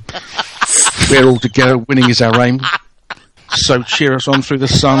game. We're all together, winning is our aim. So cheer us on through the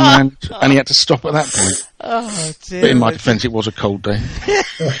sun, and he had to stop at that point. Oh, dear. But in my defence, it was a cold day.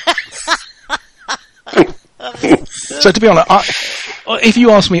 So to be honest, if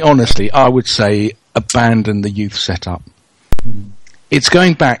you ask me honestly, I would say abandon the youth setup. It's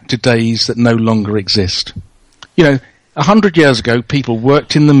going back to days that no longer exist. 100 years ago, people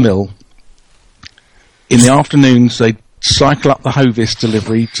worked in the mill. In the afternoons, they'd cycle up the Hovis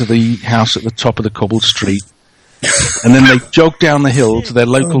delivery to the house at the top of the cobbled street. And then they jogged down the hill to their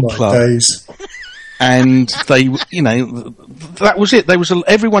local club. Days. And they, that was it.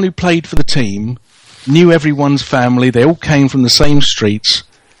 Everyone who played for the team knew everyone's family. They all came from the same streets.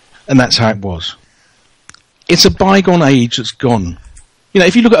 And that's how it was. It's a bygone age that's gone.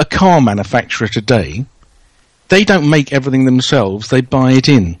 If you look at a car manufacturer today, they don't make everything themselves. They buy it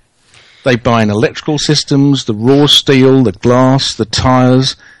in. They buy in electrical systems, the raw steel, the glass, the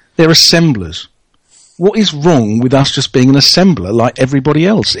tyres. They're assemblers. What is wrong with us just being an assembler like everybody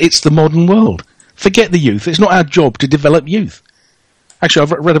else? It's the modern world. Forget the youth. It's not our job to develop youth. Actually,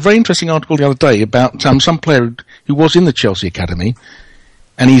 I've read a very interesting article the other day about some player who was in the Chelsea Academy,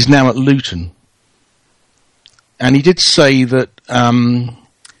 and he's now at Luton. And he did say that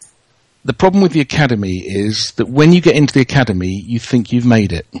the problem with the academy is that when you get into the academy, you think you've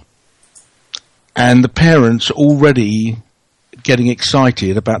made it. And the parents are already getting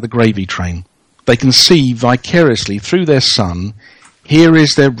excited about the gravy train. They can see vicariously through their son, here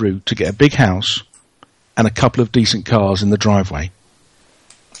is their route to get a big house and a couple of decent cars in the driveway.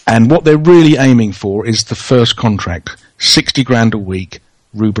 And what they're really aiming for is the first contract, 60 grand a week,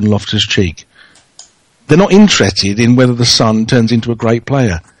 Ruben Loftus-Cheek. They're not interested in whether the son turns into a great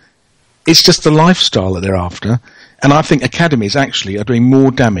player. It's just the lifestyle that they're after. And I think academies actually are doing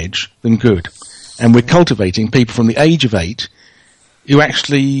more damage than good. And we're cultivating people from the age of 8 who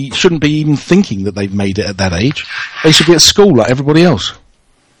actually shouldn't be even thinking that they've made it at that age. They should be at school like everybody else.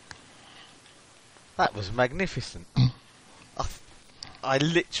 That was magnificent. I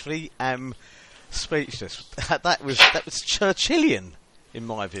literally am speechless. That was Churchillian. in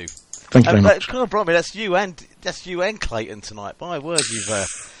my view. Thank you very much. Bromley, that's you and Clayton tonight. My word, you've.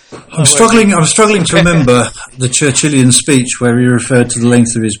 I'm struggling to remember the Churchillian speech where he referred to the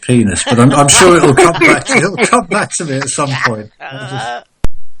length of his penis, but I'm sure it'll come back. It'll come back to me at some point.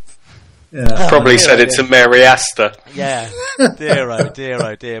 Probably said it to Mary Astor. Yeah, dear, oh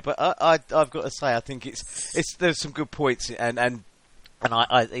dear. But I've got to say, I think there's some good points, and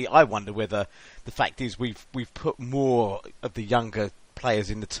I wonder whether the fact is we've put more of the younger players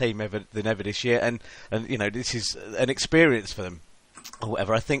in the team than ever this year, and this is an experience for them or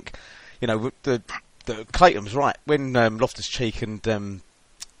whatever. I think the Clayton's right when Loftus-Cheek and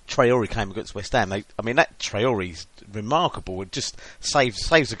Traore came against West Ham. That Traore's remarkable. It just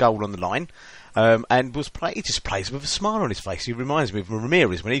saves a goal on the line, and he just plays with a smile on his face. He reminds me of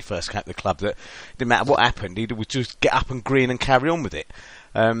Ramirez when he first came to the club. That didn't matter what happened, he would just get up and grin and carry on with it.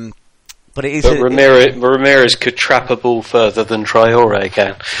 But it is. But Ramirez could trap a ball further than Traore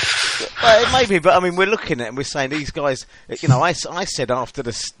can. Well, it may be, but we're looking at it and we're saying these guys. I said after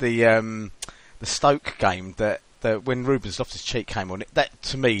the Stoke game that when Ruben Loftus-Cheek came on, that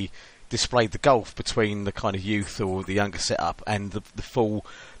to me displayed the gulf between the kind of youth or the younger setup and the full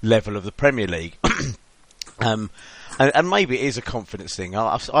level of the Premier League. And maybe it is a confidence thing.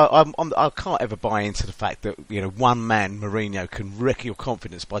 I can't ever buy into the fact that one man, Mourinho, can wreck your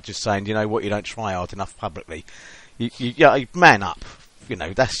confidence by just saying, you don't try hard enough publicly. You man up.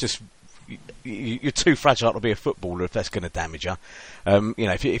 That's just you're too fragile to be a footballer if that's going to damage you.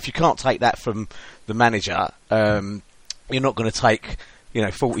 If you can't take that from the manager, you're not going to take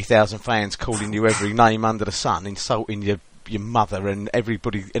 40,000 fans calling you every name under the sun, insulting your mother and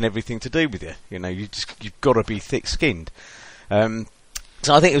everybody and everything to do with you. You've got to be thick-skinned. So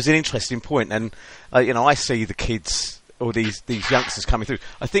I think it was an interesting point, and I see the kids or these youngsters coming through.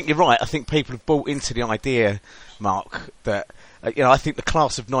 I think you're right. I think people have bought into the idea, Mark, that I think the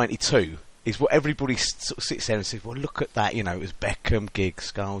class of '92 is what everybody sort of sits there and says, well, look at that, it was Beckham,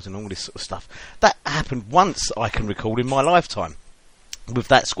 Giggs, Scholes and all this sort of stuff. That happened once, I can recall, in my lifetime with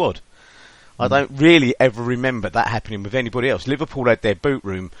that squad. I don't really ever remember that happening with anybody else. Liverpool had their boot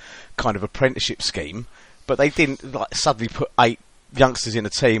room kind of apprenticeship scheme, but they didn't suddenly put 8 youngsters in a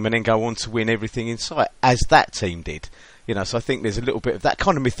team and then go on to win everything in sight, as that team did. So I think there's a little bit of that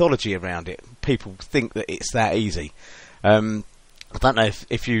kind of mythology around it. People think that it's that easy. I don't know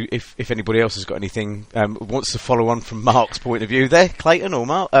if anybody else has got anything wants to follow on from Mark's point of view there, Clayton or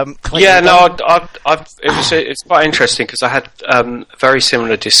Mark. Clayton, it's quite interesting because I had a very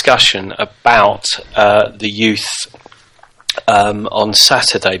similar discussion about the youth on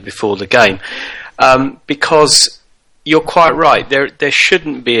Saturday before the game, because you're quite right. There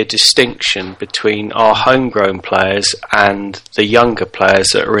shouldn't be a distinction between our homegrown players and the younger players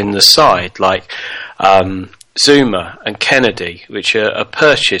that are in the side, like Zuma and Kennedy, which are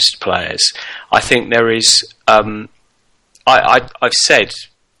purchased players. I think there is. I've said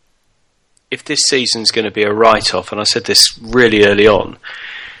if this season's going to be a write-off, and I said this really early on,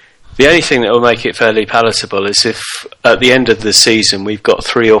 the only thing that will make it fairly palatable is if at the end of the season we've got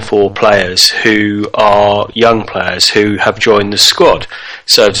 3 or 4 players who are young players who have joined the squad.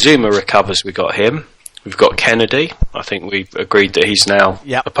 So if Zuma recovers, we got him. We've got Kennedy. I think we've agreed that he's now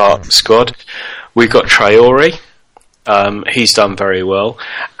a part of the squad. We've got Traore. He's done very well.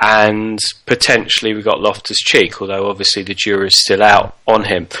 And potentially we've got Loftus-Cheek, although obviously the jury's still out on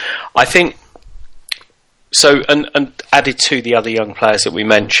him. I think, so, and added to the other young players that we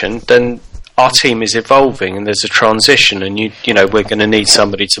mentioned, then our team is evolving and there's a transition, and we're going to need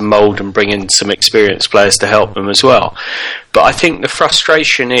somebody to mould and bring in some experienced players to help them as well. But I think the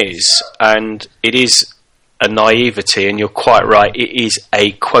frustration is, and it is a naivety, and you're quite right, it is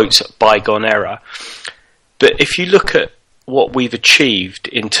a quote bygone era. But if you look at what we've achieved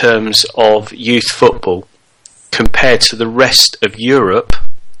in terms of youth football compared to the rest of Europe,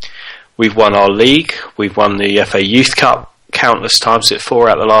 we've won our league, we've won the FA Youth Cup countless times, at 4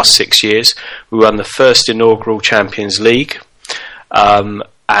 out of the last 6 years. We won the first inaugural Champions League,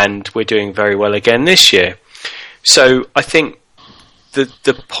 and we're doing very well again this year. So I think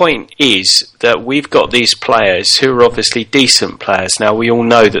the point is that we've got these players who are obviously decent players. Now, we all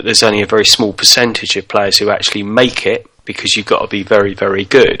know that there's only a very small percentage of players who actually make it, because you've got to be very, very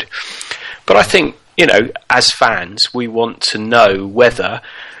good. But I think, as fans, we want to know whether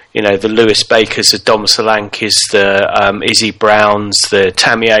the Lewis Bakers, the Dom Solankis, the Izzy Browns, the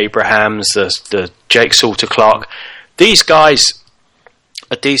Tammy Abrahams, the Jake Salter-Clark, these guys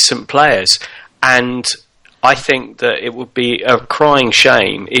are decent players. And I think that it would be a crying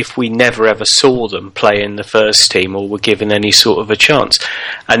shame if we never ever saw them play in the first team or were given any sort of a chance.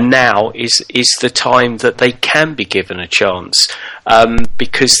 And now is the time that they can be given a chance,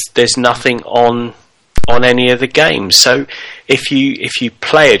 because there's nothing on any of the games. So if you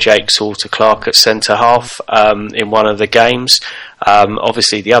play a Jake Salter-Clark at centre half in one of the games,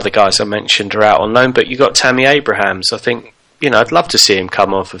 obviously the other guys I mentioned are out on loan, but you got Tammy Abrahams. I think, I'd love to see him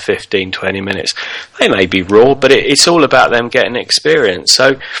come on for 15, 20 minutes. They may be raw, but it's all about them getting experience.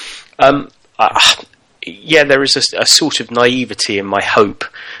 So, there is a sort of naivety in my hope,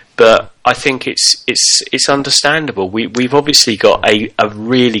 but I think it's understandable. We've obviously got a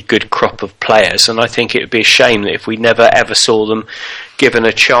really good crop of players, and I think it would be a shame that if we never ever saw them given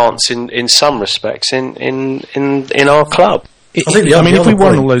a chance in some respects in our club. If we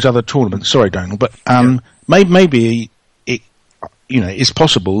won all those other tournaments, sorry, Daniel, but maybe it's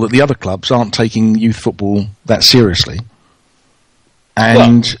possible that the other clubs aren't taking youth football that seriously.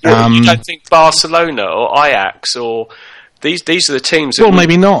 And you don't think Barcelona or Ajax or these are the teams? Well,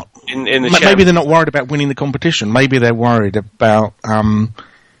 maybe not. Maybe they're not worried about winning the competition. Maybe they're worried about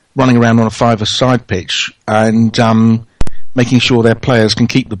running around on a five-a-side pitch and making sure their players can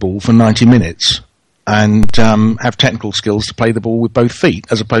keep the ball for 90 minutes and have technical skills to play the ball with both feet,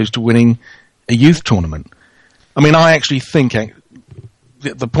 as opposed to winning a youth tournament. I actually think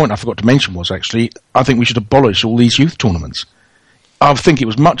the point I forgot to mention was I think we should abolish all these youth tournaments. I think it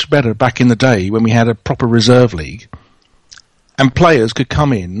was much better back in the day when we had a proper reserve league and players could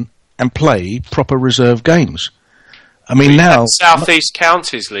come in and play proper reserve games. Now South East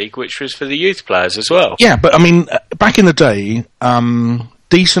Counties League, which was for the youth players as well. Yeah, but back in the day,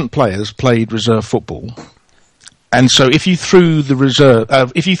 decent players played reserve football, and so if you threw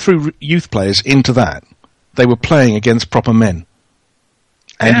youth players into that, they were playing against proper men.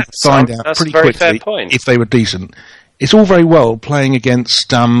 And you find out pretty quickly if they were decent. It's all very well playing against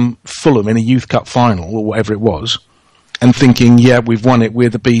Fulham in a Youth Cup final or whatever it was, and thinking, we've won it, we're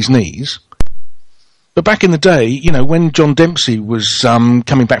the bee's knees. But back in the day, when John Dempsey was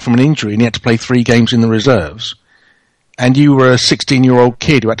coming back from an injury and he had to play 3 games in the reserves, and you were a 16-year-old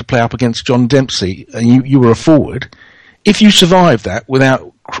kid who had to play up against John Dempsey, and you were a forward, if you survived that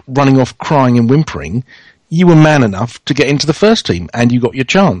without running off crying and whimpering, you were man enough to get into the first team, and you got your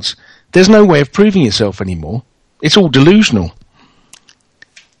chance. There's no way of proving yourself anymore. It's all delusional.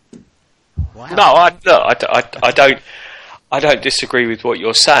 Wow. No, I don't disagree with what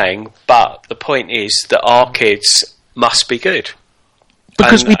you're saying, but the point is that our kids must be good.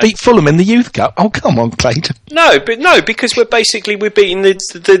 Because we beat Fulham in the Youth Cup. Oh, come on, Clayton. No, because we're beating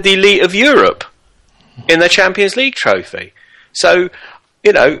the elite of Europe in the Champions League trophy. So,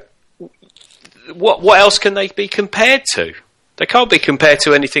 what else can they be compared to? They can't be compared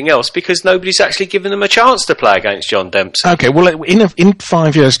to anything else because nobody's actually given them a chance to play against John Dempsey. Okay, well, in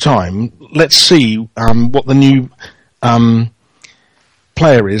 5 years' time, let's see what the new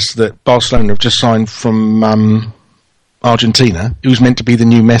player is that Barcelona have just signed from Argentina, who's meant to be the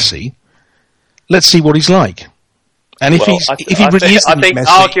new Messi. Let's see what he's like. And if he really is Messi,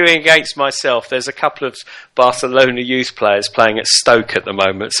 arguing against myself, there's a couple of Barcelona youth players playing at Stoke at the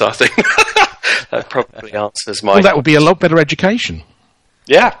moment, so I think that probably answers my... Well, that would be a lot better education.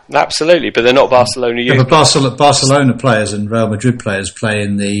 Yeah, absolutely, but they're not Barcelona youth. Yeah, but Barcelona players and Real Madrid players play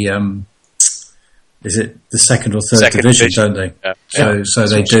in the... is it the second or third division, don't they? Yeah. So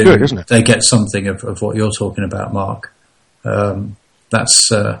they do. Good, isn't it? They get something of what you're talking about, Mark. That's...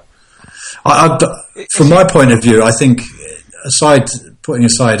 from my point of view, I think, putting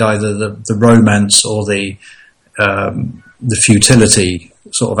aside either the romance or the futility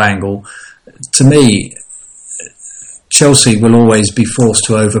sort of angle, to me, Chelsea will always be forced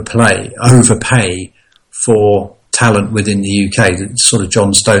to overpay for talent within the UK. Sort of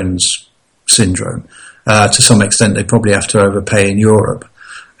John Stones syndrome. To some extent, they probably have to overpay in Europe,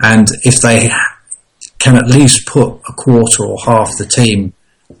 and if they can at least put a quarter or half the team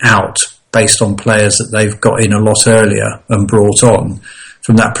out based on players that they've got in a lot earlier and brought on,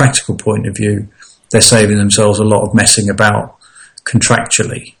 from that practical point of view, they're saving themselves a lot of messing about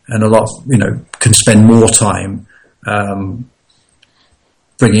contractually, and a lot, can spend more time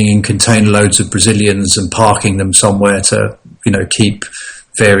bringing in container loads of Brazilians and parking them somewhere to, keep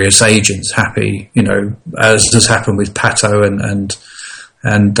various agents happy, as does happen with Pato and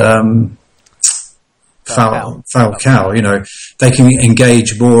Falcao. They can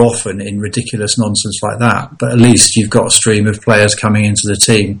engage more often in ridiculous nonsense like that, but at least you've got a stream of players coming into the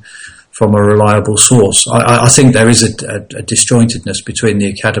team from a reliable source. I think there is a disjointedness between the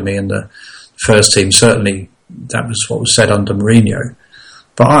academy and the first team. Certainly that was what was said under Mourinho.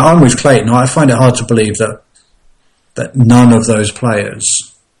 But I'm with Clayton. I find it hard to believe that that none of those players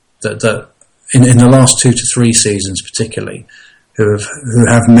that in the last 2 to 3 seasons particularly, who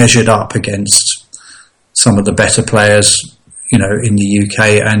have measured up against some of the better players, in the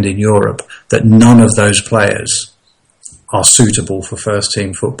UK and in Europe, that none of those players are suitable for first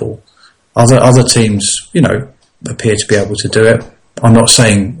team football. Other teams, appear to be able to do it. I'm not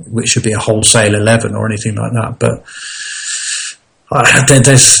saying it should be a wholesale 11 or anything like that, but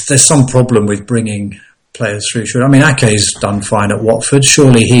there's some problem with bringing players through. I mean, Ake's done fine at Watford.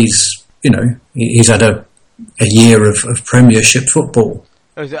 Surely he's had a year of Premiership football.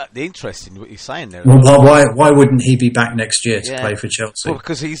 Oh, is that interesting what you're saying there? Well, why wouldn't he be back next year to play for Chelsea? Well,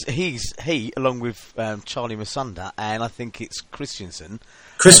 because he along with Charlie Musonda, and I think it's Christensen.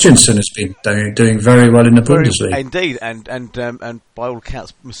 Christensen has been doing very well in the Bundesliga. Indeed, and by all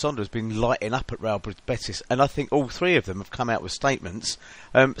accounts, Musonda has been lighting up at Real Betis, and I think all three of them have come out with statements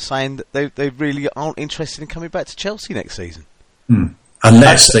saying that they really aren't interested in coming back to Chelsea next season.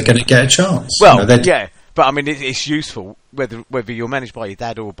 Unless they're going to get a chance. Well, yeah. But I mean, it's useful whether you're managed by your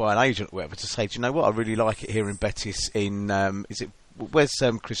dad or by an agent or whatever to say, do you know what? I really like it here in Betis. Where's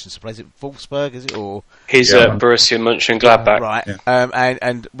Christensen plays? Is it Wolfsburg? Is it or he's at Borussia Mönchengladbach, right? Yeah.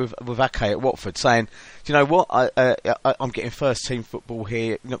 And with Ake at Watford saying, do you know what? I'm getting first team football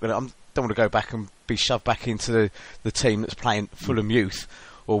here. I don't want to go back and be shoved back into the team that's playing Fulham Youth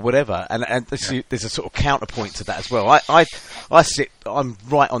or whatever, and there's a sort of counterpoint to that as well. I'm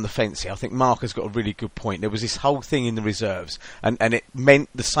right on the fence here. I think Mark has got a really good point. There was this whole thing in the reserves, and it meant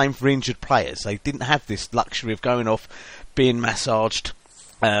the same for injured players. They didn't have this luxury of going off, being massaged,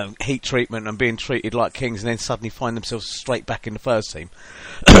 heat treatment, and being treated like kings, and then suddenly find themselves straight back in the first team.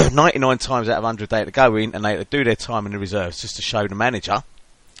 99 times out of 100 they had to go in and they had to do their time in the reserves just to show the manager,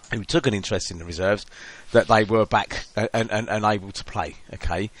 who took an interest in the reserves, that they were back and able to play,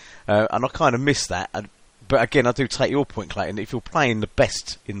 okay? And I kind of miss that. But again, I do take your point, Clayton. If you're playing the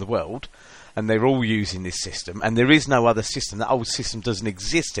best in the world, and they're all using this system, and there is no other system, that old system doesn't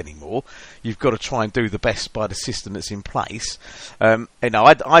exist anymore, you've got to try and do the best by the system that's in place. I'm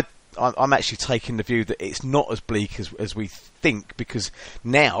actually taking the view that it's not as bleak as we think, because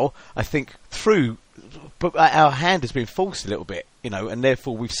now, I think, but our hand has been forced a little bit, and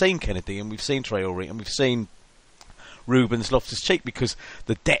therefore we've seen Kennedy and we've seen Traore and we've seen Rubens, Loftus-Cheek, because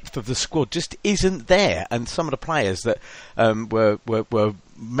the depth of the squad just isn't there, and some of the players that were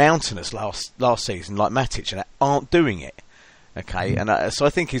mountainous last season, like Matic, and aren't doing it. Okay, and so I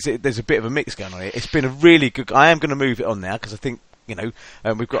think there's a bit of a mix going on here. It's been a really good. I am going to move it on now because I think.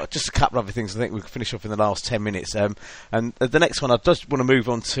 We've got just a couple of other things I think we can finish off in the last 10 minutes. And the next one I just want to move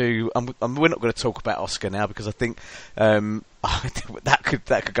on to, we're not going to talk about Oscar now because I think that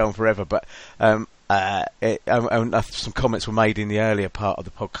could go on forever. But some comments were made in the earlier part of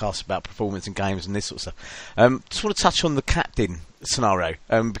the podcast about performance in games and this sort of stuff. Just want to touch on the captain scenario,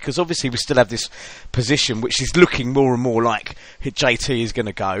 because obviously we still have this position which is looking more and more like JT is going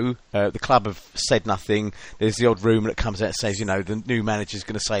to go. The club have said nothing. There's the odd rumour that comes out that says, the new manager's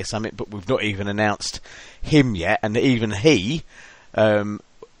going to say something, but we've not even announced him yet, and even he, if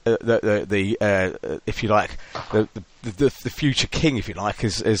you like, the future king, if you like,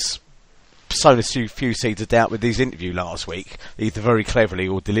 has sown a few seeds of doubt with his interview last week, either very cleverly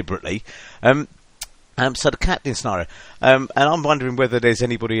or deliberately. So the captain scenario, and I'm wondering whether there's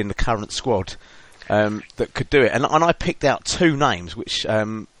anybody in the current squad that could do it. And I picked out two names, which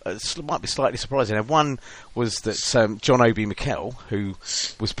might be slightly surprising. And one was that John Obi Mikel, who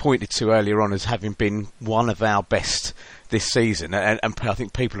was pointed to earlier on as having been one of our best this season, and I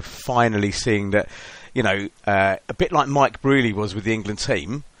think people are finally seeing that, a bit like Mike Brearley was with the England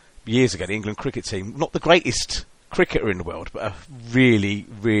team years ago, the England cricket team, not the greatest cricketer in the world, but a really,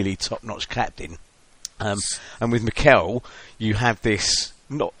 really top-notch captain. And with Mikel, you have this.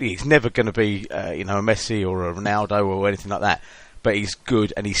 He's never going to be, a Messi or a Ronaldo or anything like that. But he's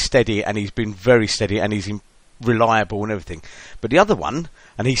good and he's steady and he's been very steady and he's reliable and everything. But the other one,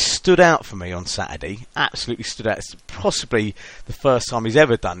 and he stood out for me on Saturday, absolutely stood out. It's possibly the first time he's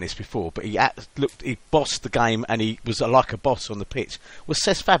ever done this before. But he bossed the game and he was like a boss on the pitch. Was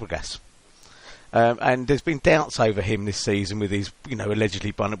Cesc Fabregas. And there's been doubts over him this season with his,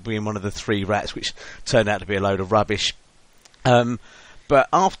 allegedly being one of the three rats, which turned out to be a load of rubbish. But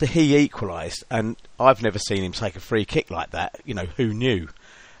after he equalised, and I've never seen him take a free kick like that, who knew?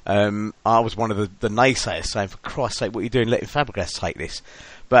 I was one of the naysayers saying, for Christ's sake, what are you doing letting Fabregas take this?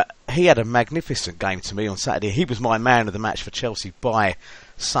 But he had a magnificent game to me on Saturday. He was my man of the match for Chelsea by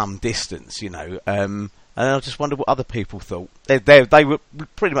some distance, and I just wonder what other people thought. They were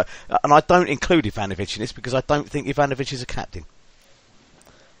pretty much... And I don't include Ivanovic in this because I don't think Ivanovic is a captain.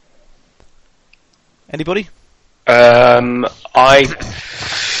 Anybody? I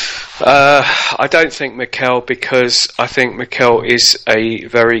don't think Mikel, because I think Mikel is a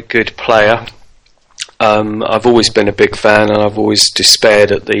very good player. I've always been a big fan, and I've always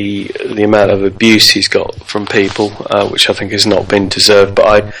despaired at the amount of abuse he's got from people, which I think has not been deserved.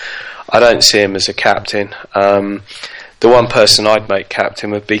 But I don't see him as a captain. The one person I'd make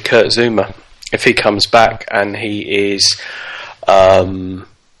captain would be Kurt Zouma. If he comes back and he's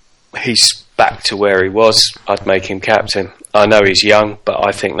back to where he was, I'd make him captain. I know he's young, but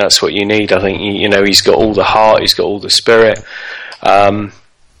I think that's what you need. I think he's got all the heart, he's got all the spirit.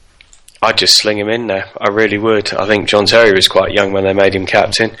 I'd just sling him in there. I really would. I think John Terry was quite young when they made him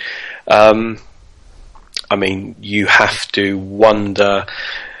captain. I mean, you have to wonder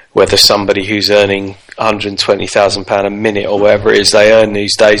whether somebody who's earning £120,000 a minute or whatever it is they earn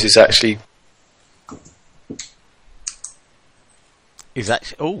these days is actually.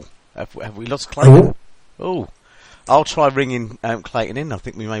 Have we lost Clayton? Oh, I'll try ringing Clayton in. I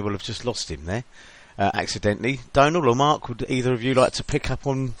think we may well have just lost him there accidentally. Donal or Mark, would either of you like to pick up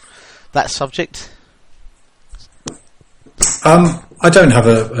on that subject? I don't have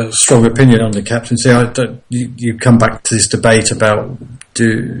a strong opinion on the captaincy. You come back to this debate about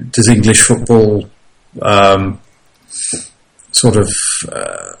does English football sort of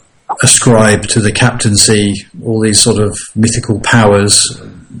ascribe to the captaincy all these sort of mythical powers,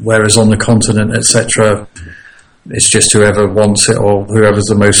 whereas on the continent, etc., it's just whoever wants it, or whoever's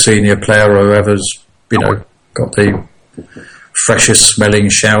the most senior player, or whoever's got the freshest smelling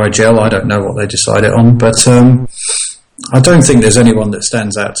shower gel. I don't know what they decide it on, but I don't think there's anyone that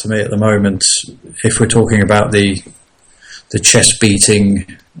stands out to me at the moment. If we're talking about the chest beating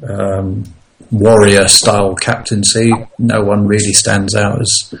warrior style captaincy, no one really stands out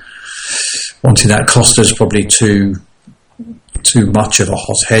as wanting that. Costa's probably too much of a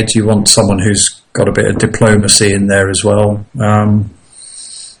hothead. You want someone who's got a bit of diplomacy in there as well.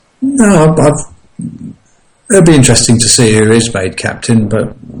 It'll be interesting to see who is made captain, but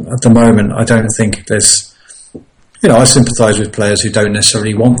at the moment I don't think there's. I sympathise with players who don't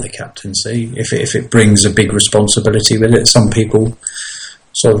necessarily want the captaincy if it brings a big responsibility with it. Some people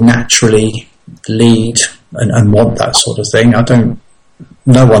sort of naturally lead and want that sort of thing.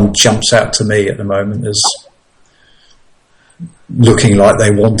 No one jumps out to me at the moment as looking like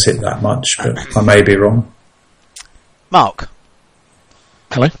they want it that much, but I may be wrong. Mark.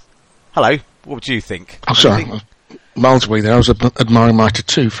 Hello. What would you think? Oh, sorry. Miles away there. I was admiring my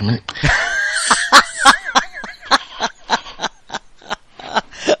tattoo for a minute.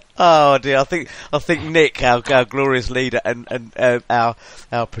 Oh dear! I think Nick, our glorious leader and our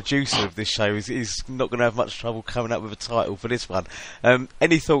producer of this show, is not going to have much trouble coming up with a title for this one.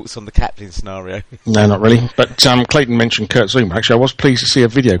 Any thoughts on the captain scenario? No, not really. But Clayton mentioned Kurt Zouma. Actually, I was pleased to see a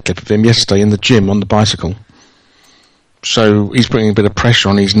video clip of him yesterday in the gym on the bicycle. So he's putting a bit of pressure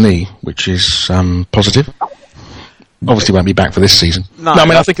on his knee, which is positive. Obviously, won't be back for this season. No, I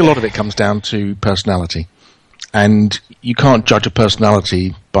mean, I think a lot of it comes down to personality. And you can't judge a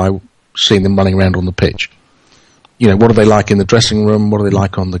personality by seeing them running around on the pitch. What are they like in the dressing room? What are they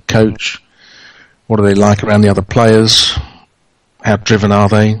like on the coach? What are they like around the other players? How driven are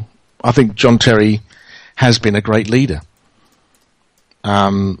they? I think John Terry has been a great leader.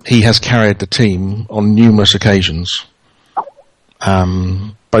 He has carried the team on numerous occasions,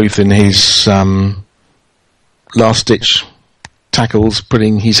 both in his last-ditch tackles,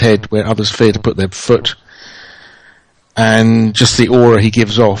 putting his head where others fear to put their foot, and just the aura he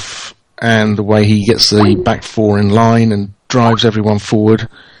gives off and the way he gets the back four in line and drives everyone forward.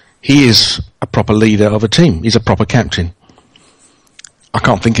 He is a proper leader of a team. He's a proper captain. I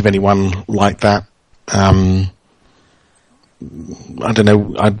can't think of anyone like that. I don't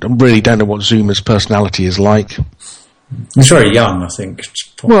know. I really don't know what Zouma's personality is like. He's very young, I think.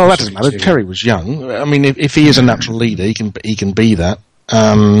 Well, that doesn't matter. Terry was young. I mean, if he is a natural leader, he can be that.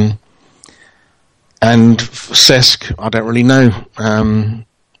 And Cesc, I don't really know.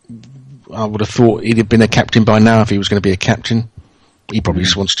 I would have thought he'd have been a captain by now if he was going to be a captain. He probably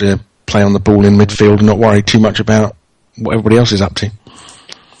just wants to play on the ball in midfield and not worry too much about what everybody else is up to.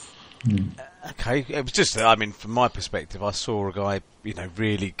 Okay, it was just, from my perspective, I saw a guy,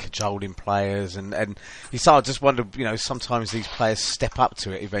 really cajoling players, and you start to just wonder, sometimes these players step up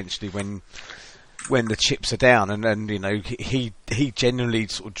to it eventually when the chips are down, and he genuinely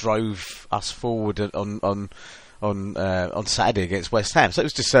sort of drove us forward on Saturday against West Ham. So it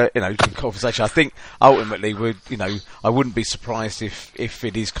was just a conversation. I think ultimately I wouldn't be surprised if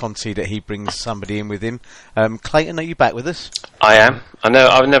it is Conte that he brings somebody in with him. Clayton, are you back with us? I am. I know.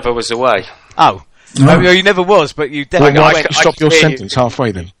 I never was away. Oh, no. You never was, but you definitely. Why don't you stop your sentence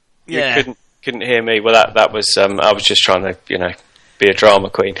halfway then? Yeah. couldn't hear me. Well, that was I was just trying to be a drama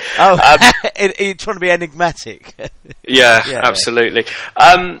queen. Oh, you're trying to be enigmatic. Yeah, absolutely.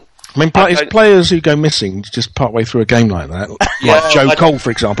 I mean, players who go missing just part way through a game like that, like Joe Cole,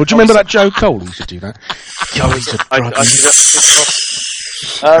 for example. Do you remember that Joe Cole who used to do that?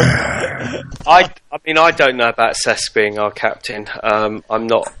 I don't know about Cesc being our captain. I'm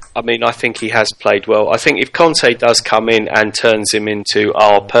not. I mean, I think he has played well. I think if Conte does come in and turns him into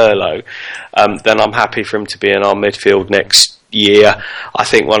our Pirlo, then I'm happy for him to be in our midfield next year. I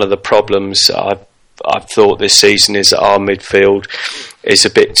think one of the problems I've thought this season is that our midfield is a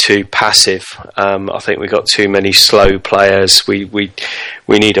bit too passive. I think we've got too many slow players. We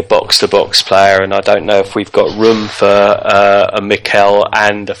need a box-to-box player, and I don't know if we've got room for a Mikel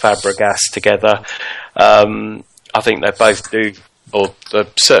and a Fabregas together. I think they both do, or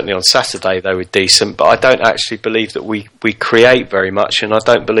certainly on Saturday they were decent, but I don't actually believe that we create very much, and I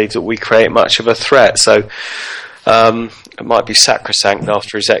don't believe that we create much of a threat. So it might be sacrosanct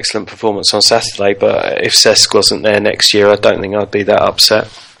after his excellent performance on Saturday, but if Cesc wasn't there next year, I don't think I'd be that upset.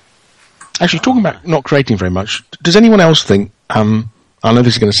 Actually, talking about not creating very much, does anyone else think, I know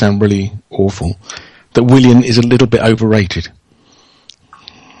this is going to sound really awful, that Willian is a little bit overrated?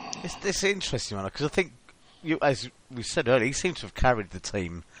 It's an interesting one, because I think, as we said earlier, he seems to have carried the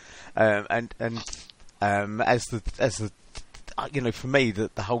team, and as the for me, the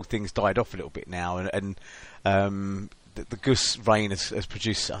whole thing's died off a little bit now, and the Gus reign has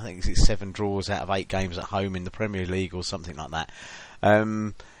produced, I think it's 7 draws out of 8 games at home in the Premier League or something like that.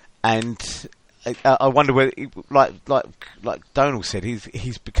 And I wonder whether, like Donald said,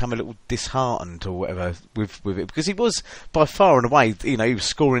 he's become a little disheartened or whatever with it, because he was by far and away, he was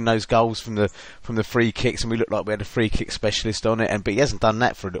scoring those goals from the free kicks, and we looked like we had a free kick specialist on it. But he hasn't done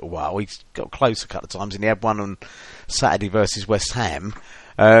that for a little while. He's got close a couple of times, and he had one on Saturday versus West Ham.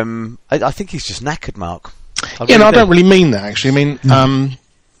 I think he's just knackered, Mark. I don't really mean that, actually. I mean,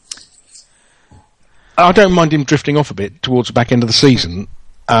 I don't mind him drifting off a bit towards the back end of the season.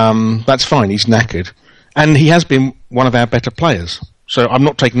 That's fine, he's knackered. And he has been one of our better players. So I'm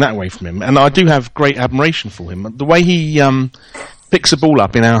not taking that away from him. And I do have great admiration for him. The way he picks the ball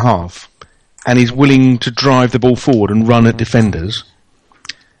up in our half, and he's willing to drive the ball forward and run at defenders.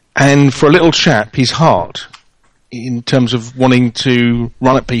 And for a little chap, his heart, in terms of wanting to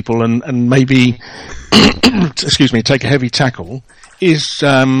run at people and maybe take a heavy tackle, is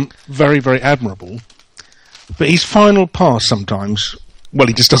very, very admirable. But his final pass sometimes, well,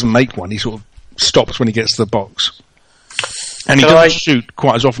 he just doesn't make one. He sort of stops when he gets to the box. And he doesn't shoot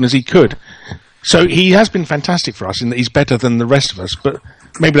quite as often as he could. So he has been fantastic for us in that he's better than the rest of us, but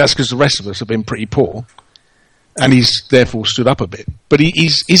maybe that's because the rest of us have been pretty poor, and he's therefore stood up a bit. But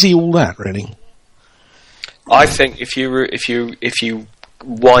is he all that, really? I think if you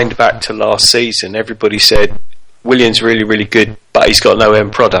wind back to last season, everybody said Willian's really, really good, but he's got no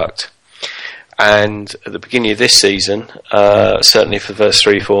end product. And at the beginning of this season, certainly for the first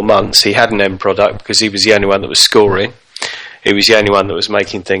 3-4 months, he had an end product because he was the only one that was scoring. He was the only one that was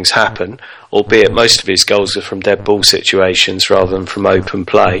making things happen, albeit most of his goals are from dead ball situations rather than from open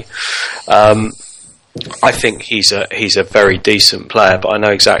play. I think he's a very decent player, but I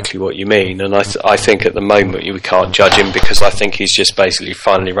know exactly what you mean, and I think at the moment we can't judge him because I think he's just basically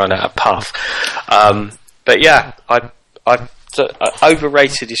finally run out of puff. But yeah,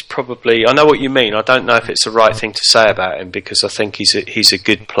 overrated is probably, I know what you mean. I don't know if it's the right thing to say about him because I think he's a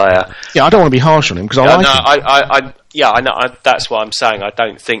good player. Yeah, I don't want to be harsh on him because I like him. I know. That's what I'm saying. I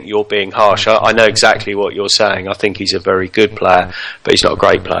don't think you're being harsh. I know exactly what you're saying. I think he's a very good player, but he's not a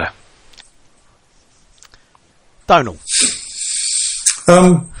great player. Donald.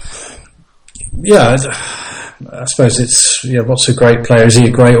 Yeah, I suppose it's, what's a great player? Is he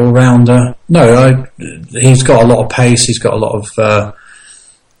a great all-rounder? No, he's got a lot of pace. He's got a lot of.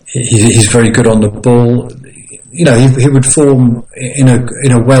 He's very good on the ball. He would form in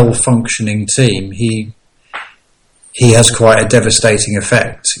a well-functioning team. He has quite a devastating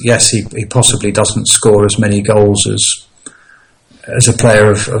effect. Yes, he possibly doesn't score as many goals as a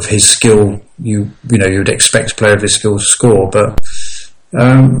player of his skill. You'd expect a player of his skill to score, but.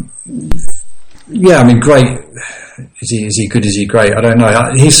 Yeah, I mean, great. Is he good? Is he great? I don't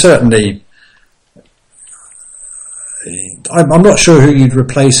know. He's certainly. I'm not sure who you'd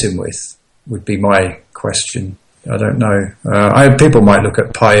replace him with. Would be my question. I don't know. People might look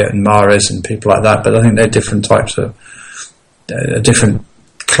at Payet and Mahrez and people like that, but I think they're different types of, a different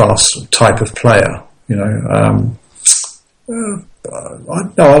class type of player. I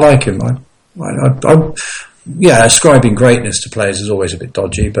like him. Ascribing greatness to players is always a bit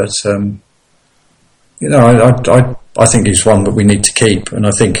dodgy, but. I think he's one that we need to keep, and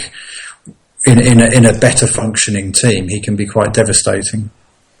I think in a better functioning team, he can be quite devastating.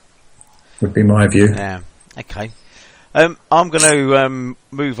 Would be my view. Yeah. Okay. I'm going to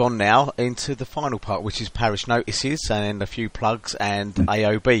move on now into the final part, which is parish notices and a few plugs and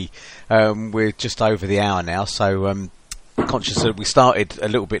AOB. We're just over the hour now, so conscious that we started a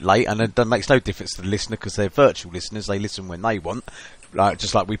little bit late, and that makes no difference to the listener because they're virtual listeners. They listen when they want,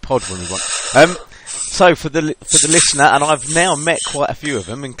 just like we pod when we want. So for the listener, and I've now met quite a few of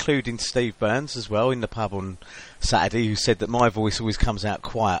them, including Steve Burns as well in the pub on Saturday, who said that my voice always comes out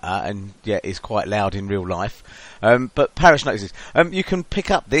quieter and yet is quite loud in real life. But parish notices. You can pick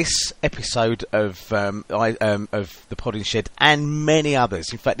up this episode of the Podding Shed and many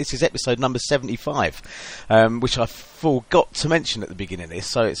others. In fact, this is episode number 75, which I forgot to mention at the beginning of this.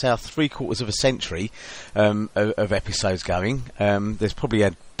 So it's our 3/4 of a century of episodes going. There's probably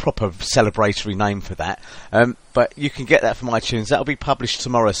a proper celebratory name for that. But you can get that from iTunes. That'll be published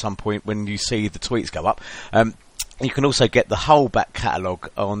tomorrow at some point when you see the tweets go up. You can also get the whole back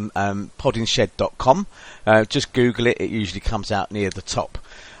catalogue on poddingshed.com. Just Google it. It usually comes out near the top.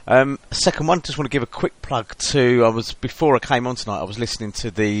 Second one, just want to give a quick plug to... Before I came on tonight, I was listening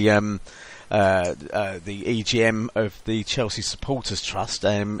to the EGM of the Chelsea Supporters Trust.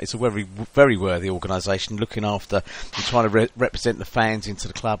 It's a very, very worthy organisation looking after and trying to represent the fans into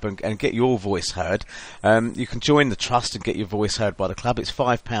the club and get your voice heard. You can join the trust and get your voice heard by the club. It's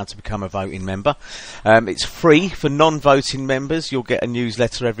 £5 to become a voting member. It's free for non-voting members. You'll get a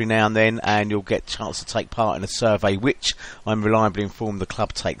newsletter every now and then, and you'll get a chance to take part in a survey, which I'm reliably informed the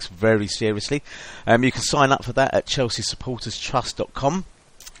club takes very seriously. You can sign up for that at chelseasupporterstrust.com.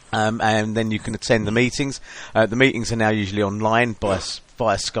 And then you can attend the meetings. The meetings are now usually online via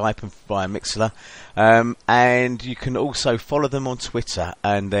Skype and via Mixlr. And you can also follow them on Twitter,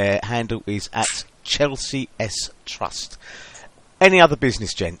 and their handle is at Chelsea S Trust. Any other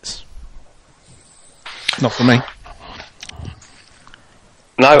business, gents? Not for me.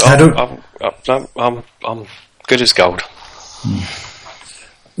 No, I'm good as gold.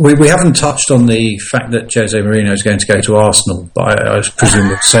 We haven't touched on the fact that Jose Mourinho is going to go to Arsenal, but I presume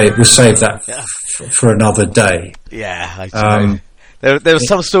we'll save that for another day. Yeah, I do. There are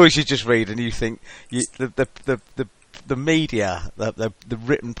some stories you just read and you think the media, the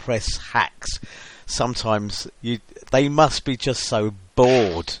written press hacks. Sometimes they must be just so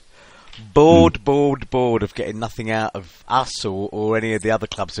bored of getting nothing out of us or any of the other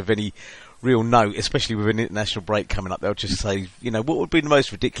clubs of any real note, especially with an international break coming up. They'll just say, what would be the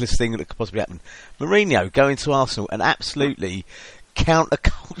most ridiculous thing that could possibly happen? Mourinho going to Arsenal, and absolutely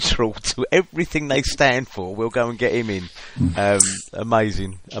countercultural to everything they stand for. We'll go and get him in.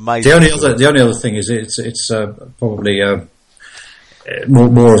 Amazing. The only other thing is it's probably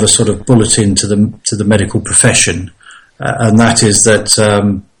more of a sort of bulletin to the medical profession, and that is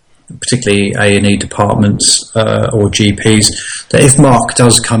that particularly A&E departments or GPs, that if Mark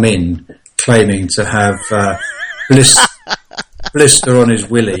does come in claiming to have blister on his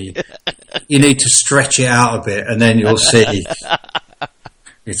willy, you need to stretch it out a bit, and then you'll see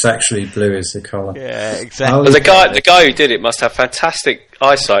it's actually blue is the colour. Yeah, exactly. But the guy who did it must have fantastic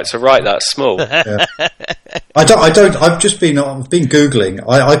eyesight to write that small. Yeah. I've been Googling.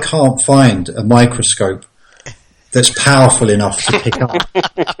 I can't find a microscope that's powerful enough to pick up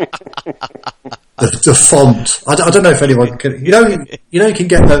the font. I don't know if anyone can. You can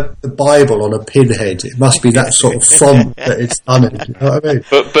get the Bible on a pinhead. It must be that sort of font that it's done in. You know what I mean?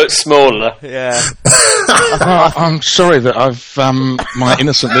 But smaller. Yeah. I'm sorry that I've my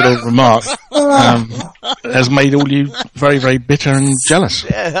innocent little remark has made all you very, very bitter and jealous.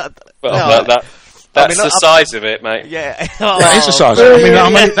 Yeah. That's the size of it, mate. Yeah. That is the size.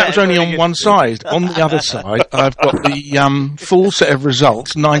 That was only on one side. On the other side, I've got the full set of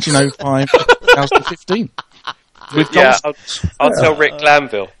results, 1905 to 2015. I'll tell Rick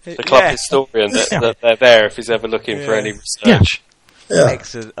Glanville, the club historian, that they're there if he's ever looking for any research. Yeah.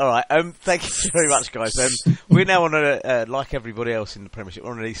 Excellent. All right. Thank you very much, guys. We're now on like everybody else in the Premiership,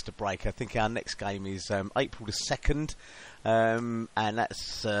 we're on an Easter break. I think our next game is April the 2nd, and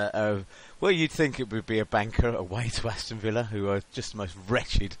that's you'd think it would be a banker away to Aston Villa, who are just the most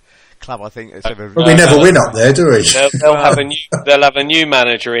wretched club I think that's ever. But we never win up there, do we? They'll have a new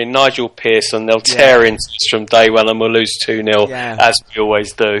manager in Nigel Pearson. They'll tear into us from day one, and we'll lose 2-0 as we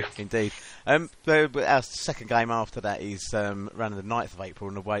always do. Indeed. Our second game after that is around the 9th of April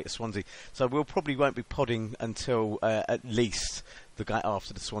and away at Swansea. So we'll probably won't be podding until at least the guy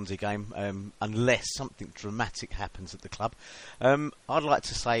after the Swansea game, unless something dramatic happens at the club. I'd like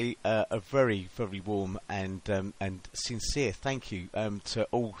to say a very, very warm and sincere thank you to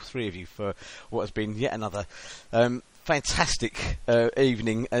all three of you for what has been yet another fantastic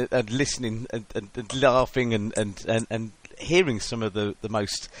evening and listening and laughing and hearing some of the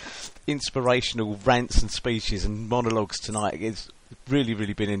most inspirational rants and speeches and monologues tonight. It's really,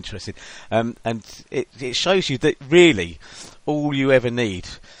 really been interesting. And it shows you that really all you ever need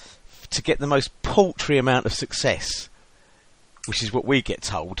to get the most paltry amount of success, which is what we get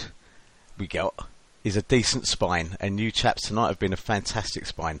told we got, is a decent spine. And you chaps tonight have been a fantastic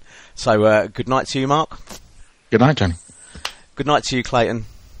spine. So good night to you, Mark. Good night, John. Good night to you, Clayton.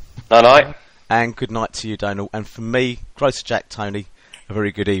 Night. And good night to you, Donal. And from me, Grocer Jack, Tony, a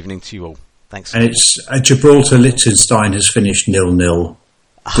very good evening to you all. Thanks. And it's Gibraltar Liechtenstein has finished 0-0.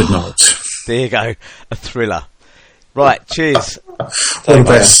 Good night. There you go. A thriller. Right, cheers. All the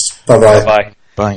best. Bye-bye. Bye.